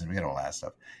consciousness, forget all that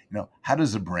stuff. How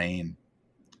does the brain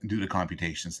do the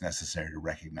computations necessary to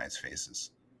recognize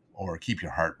faces, or keep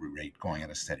your heart rate going at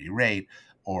a steady rate,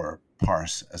 or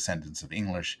parse a sentence of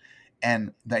English?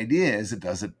 And the idea is it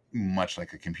does it much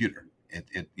like a computer.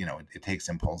 It takes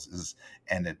impulses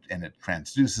and it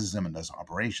transduces them and does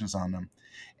operations on them.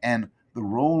 And the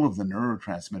role of the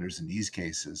neurotransmitters in these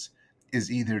cases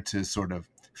is either to sort of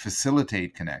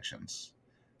facilitate connections,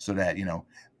 so that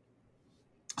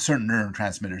certain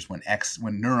neurotransmitters,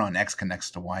 when neuron X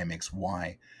connects to Y, makes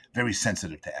Y very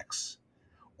sensitive to X,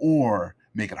 or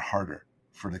make it harder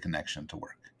for the connection to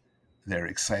work. They're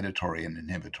excitatory and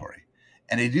inhibitory.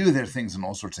 And they do their things in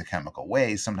all sorts of chemical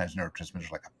ways. Sometimes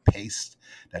neurotransmitters like a paste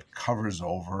that covers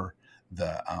over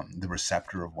the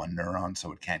receptor of one neuron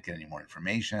so it can't get any more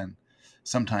information.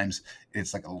 Sometimes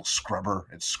it's like a little scrubber.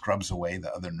 It scrubs away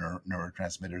the other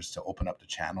neurotransmitters to open up the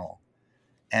channel.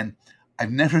 And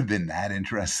I've never been that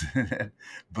interested in it,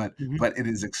 but it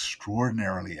is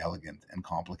extraordinarily elegant and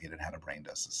complicated how the brain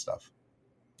does this stuff.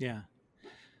 Yeah.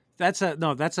 That's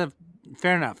a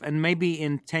fair enough. And maybe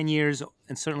in 10 years,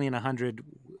 and certainly in 100,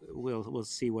 we'll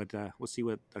see what our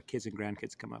kids and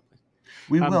grandkids come up with.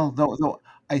 We will, though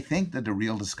I think that the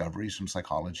real discoveries from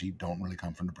psychology don't really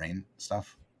come from the brain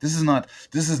stuff. This is not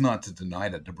to deny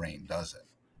that the brain does it,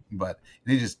 but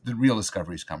the real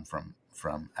discoveries come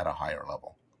from at a higher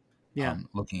level. Yeah.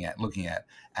 Looking at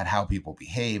how people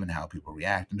behave and how people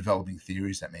react, and developing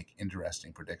theories that make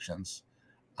interesting predictions.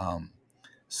 And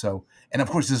of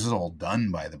course, this is all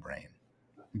done by the brain,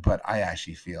 but I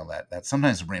actually feel that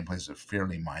sometimes the brain plays a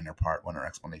fairly minor part when our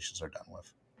explanations are done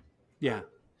with. Yeah.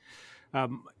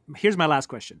 Here's my last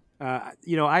question. I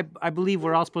believe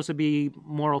we're all supposed to be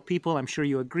moral people. I'm sure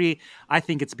you agree. I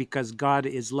think it's because God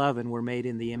is love and we're made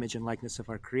in the image and likeness of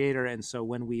our Creator. And so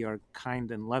when we are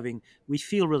kind and loving, we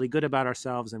feel really good about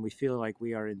ourselves and we feel like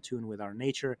we are in tune with our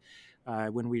nature.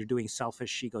 When we're doing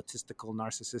selfish, egotistical,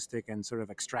 narcissistic, and sort of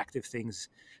extractive things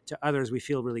to others, we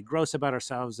feel really gross about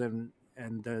ourselves. And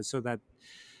so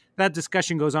that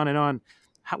discussion goes on and on.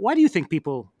 Why do you think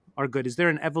people are good? Is there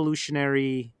an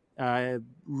evolutionary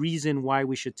reason why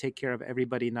we should take care of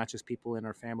everybody, not just people in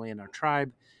our family and our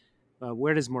tribe?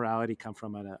 Where does morality come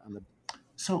from on the?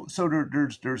 So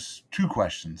there's two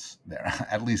questions there,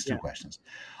 at least two questions.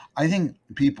 I think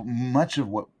much of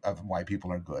why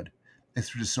people are good is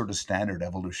through the sort of standard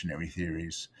evolutionary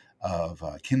theories of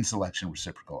kin selection,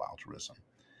 reciprocal altruism.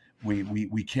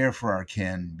 We care for our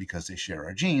kin because they share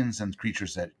our genes, and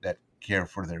creatures that care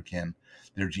for their kin,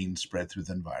 their genes spread through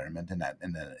the environment, and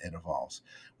then it evolves.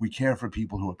 We care for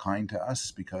people who are kind to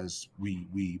us because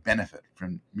we benefit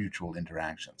from mutual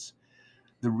interactions.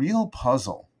 The real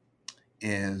puzzle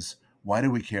is, why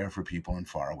do we care for people in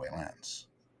faraway lands?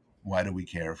 Why do we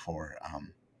care for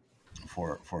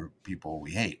people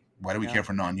we hate? Why do we care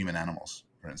for non-human animals,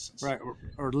 for instance? Right,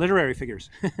 or literary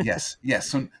figures. Yes.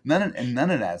 So none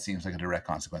of that seems like a direct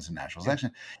consequence of natural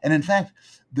selection. And in fact,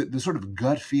 the sort of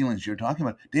gut feelings you're talking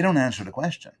about, they don't answer the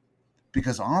question.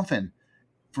 Because often,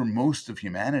 for most of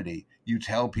humanity, you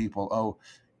tell people, oh,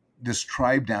 this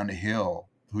tribe down the hill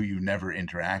who you never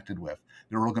interacted with,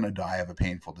 they're all going to die of a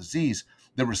painful disease.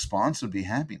 The response would be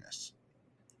happiness.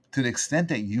 To the extent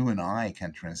that you and I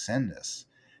can transcend this,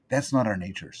 that's not our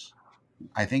natures.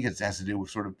 I think it has to do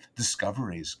with sort of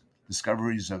discoveries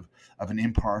of an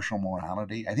impartial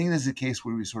morality. I think this is a case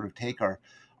where we sort of take our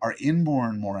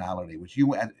inborn morality, which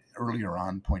you earlier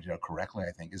on pointed out correctly,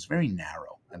 I think, is very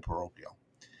narrow and parochial.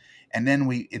 And then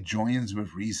it joins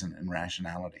with reason and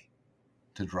rationality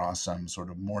to draw some sort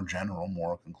of more general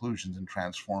moral conclusions and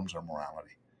transforms our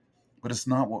morality. But it's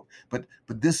not but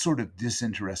this sort of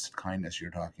disinterested kindness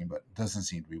you're talking about doesn't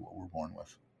seem to be what we're born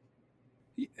with.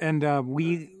 And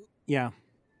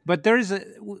but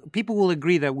people will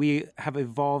agree that we have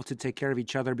evolved to take care of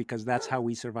each other because that's how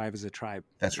we survive as a tribe.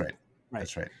 That's right.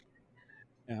 That's right.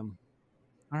 All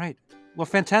right. Well,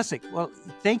 fantastic. Well,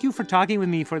 thank you for talking with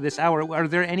me for this hour. Are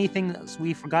there anything else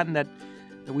we've forgotten that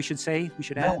we should say, we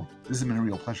should add? No, this has been a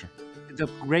real pleasure. It's a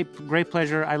great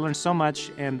pleasure. I learned so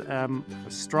much, and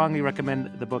strongly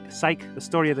recommend the book Psych, The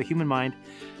Story of the Human Mind.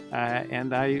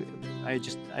 And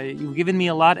you've given me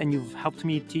a lot, and you've helped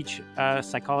me teach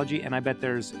psychology, and I bet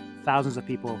there's thousands of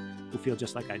people who feel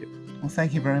just like I do. Well,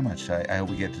 thank you very much. I hope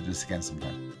we get to do this again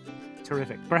sometime.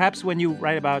 Terrific. Perhaps when you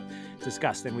write about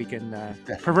disgust, then we can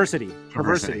perversity,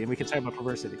 and we can talk about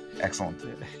perversity. Excellent.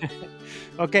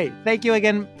 Okay. Thank you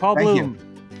again, Paul Thank Bloom. you.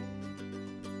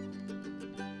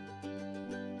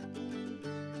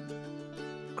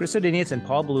 Chris Odinius and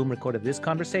Paul Bloom recorded this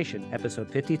conversation,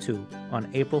 episode 52, on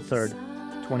April 3rd,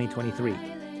 2023.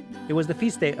 It was the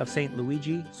feast day of St.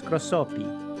 Luigi Scrosoppi,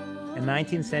 a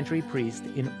 19th century priest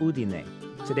in Udine.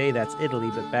 Today that's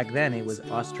Italy, but back then it was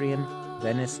Austrian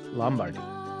Venice, Lombardy.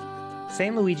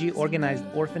 St. Luigi organized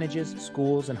orphanages,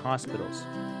 schools, and hospitals,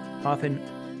 often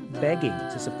begging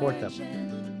to support them,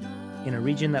 in a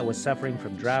region that was suffering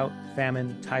from drought,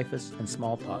 famine, typhus, and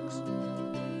smallpox.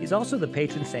 He's also the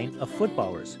patron saint of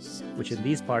footballers, which in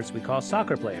these parts we call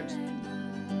soccer players.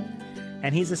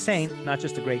 And he's a saint, not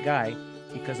just a great guy,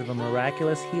 because of a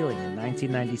miraculous healing in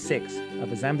 1996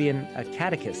 of a Zambian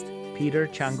catechist, Peter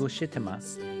Changu Shitema,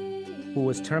 who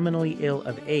was terminally ill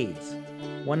of AIDS.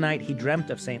 One night he dreamt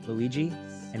of St. Luigi,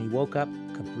 and he woke up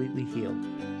completely healed.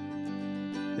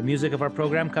 The music of our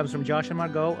program comes from Josh and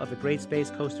Margot of the Great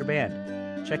Space Coaster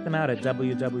Band. Check them out at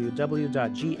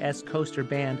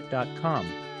www.gscoasterband.com.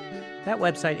 That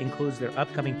website includes their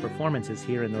upcoming performances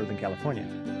here in Northern California.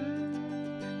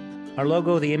 Our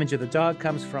logo, the image of the dog,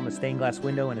 comes from a stained glass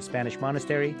window in a Spanish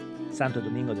monastery, Santo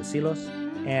Domingo de Silos,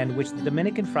 and which the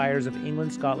Dominican Friars of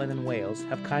England, Scotland, and Wales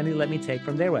have kindly let me take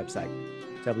from their website,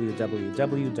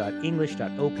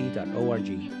 www.english.op.org.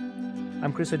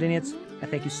 I'm Chris Odinius. I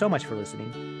thank you so much for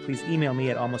listening. Please email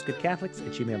me at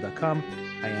almostgoodcatholics@gmail.com.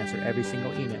 I answer every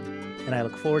single email, and I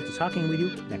look forward to talking with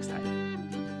you next time.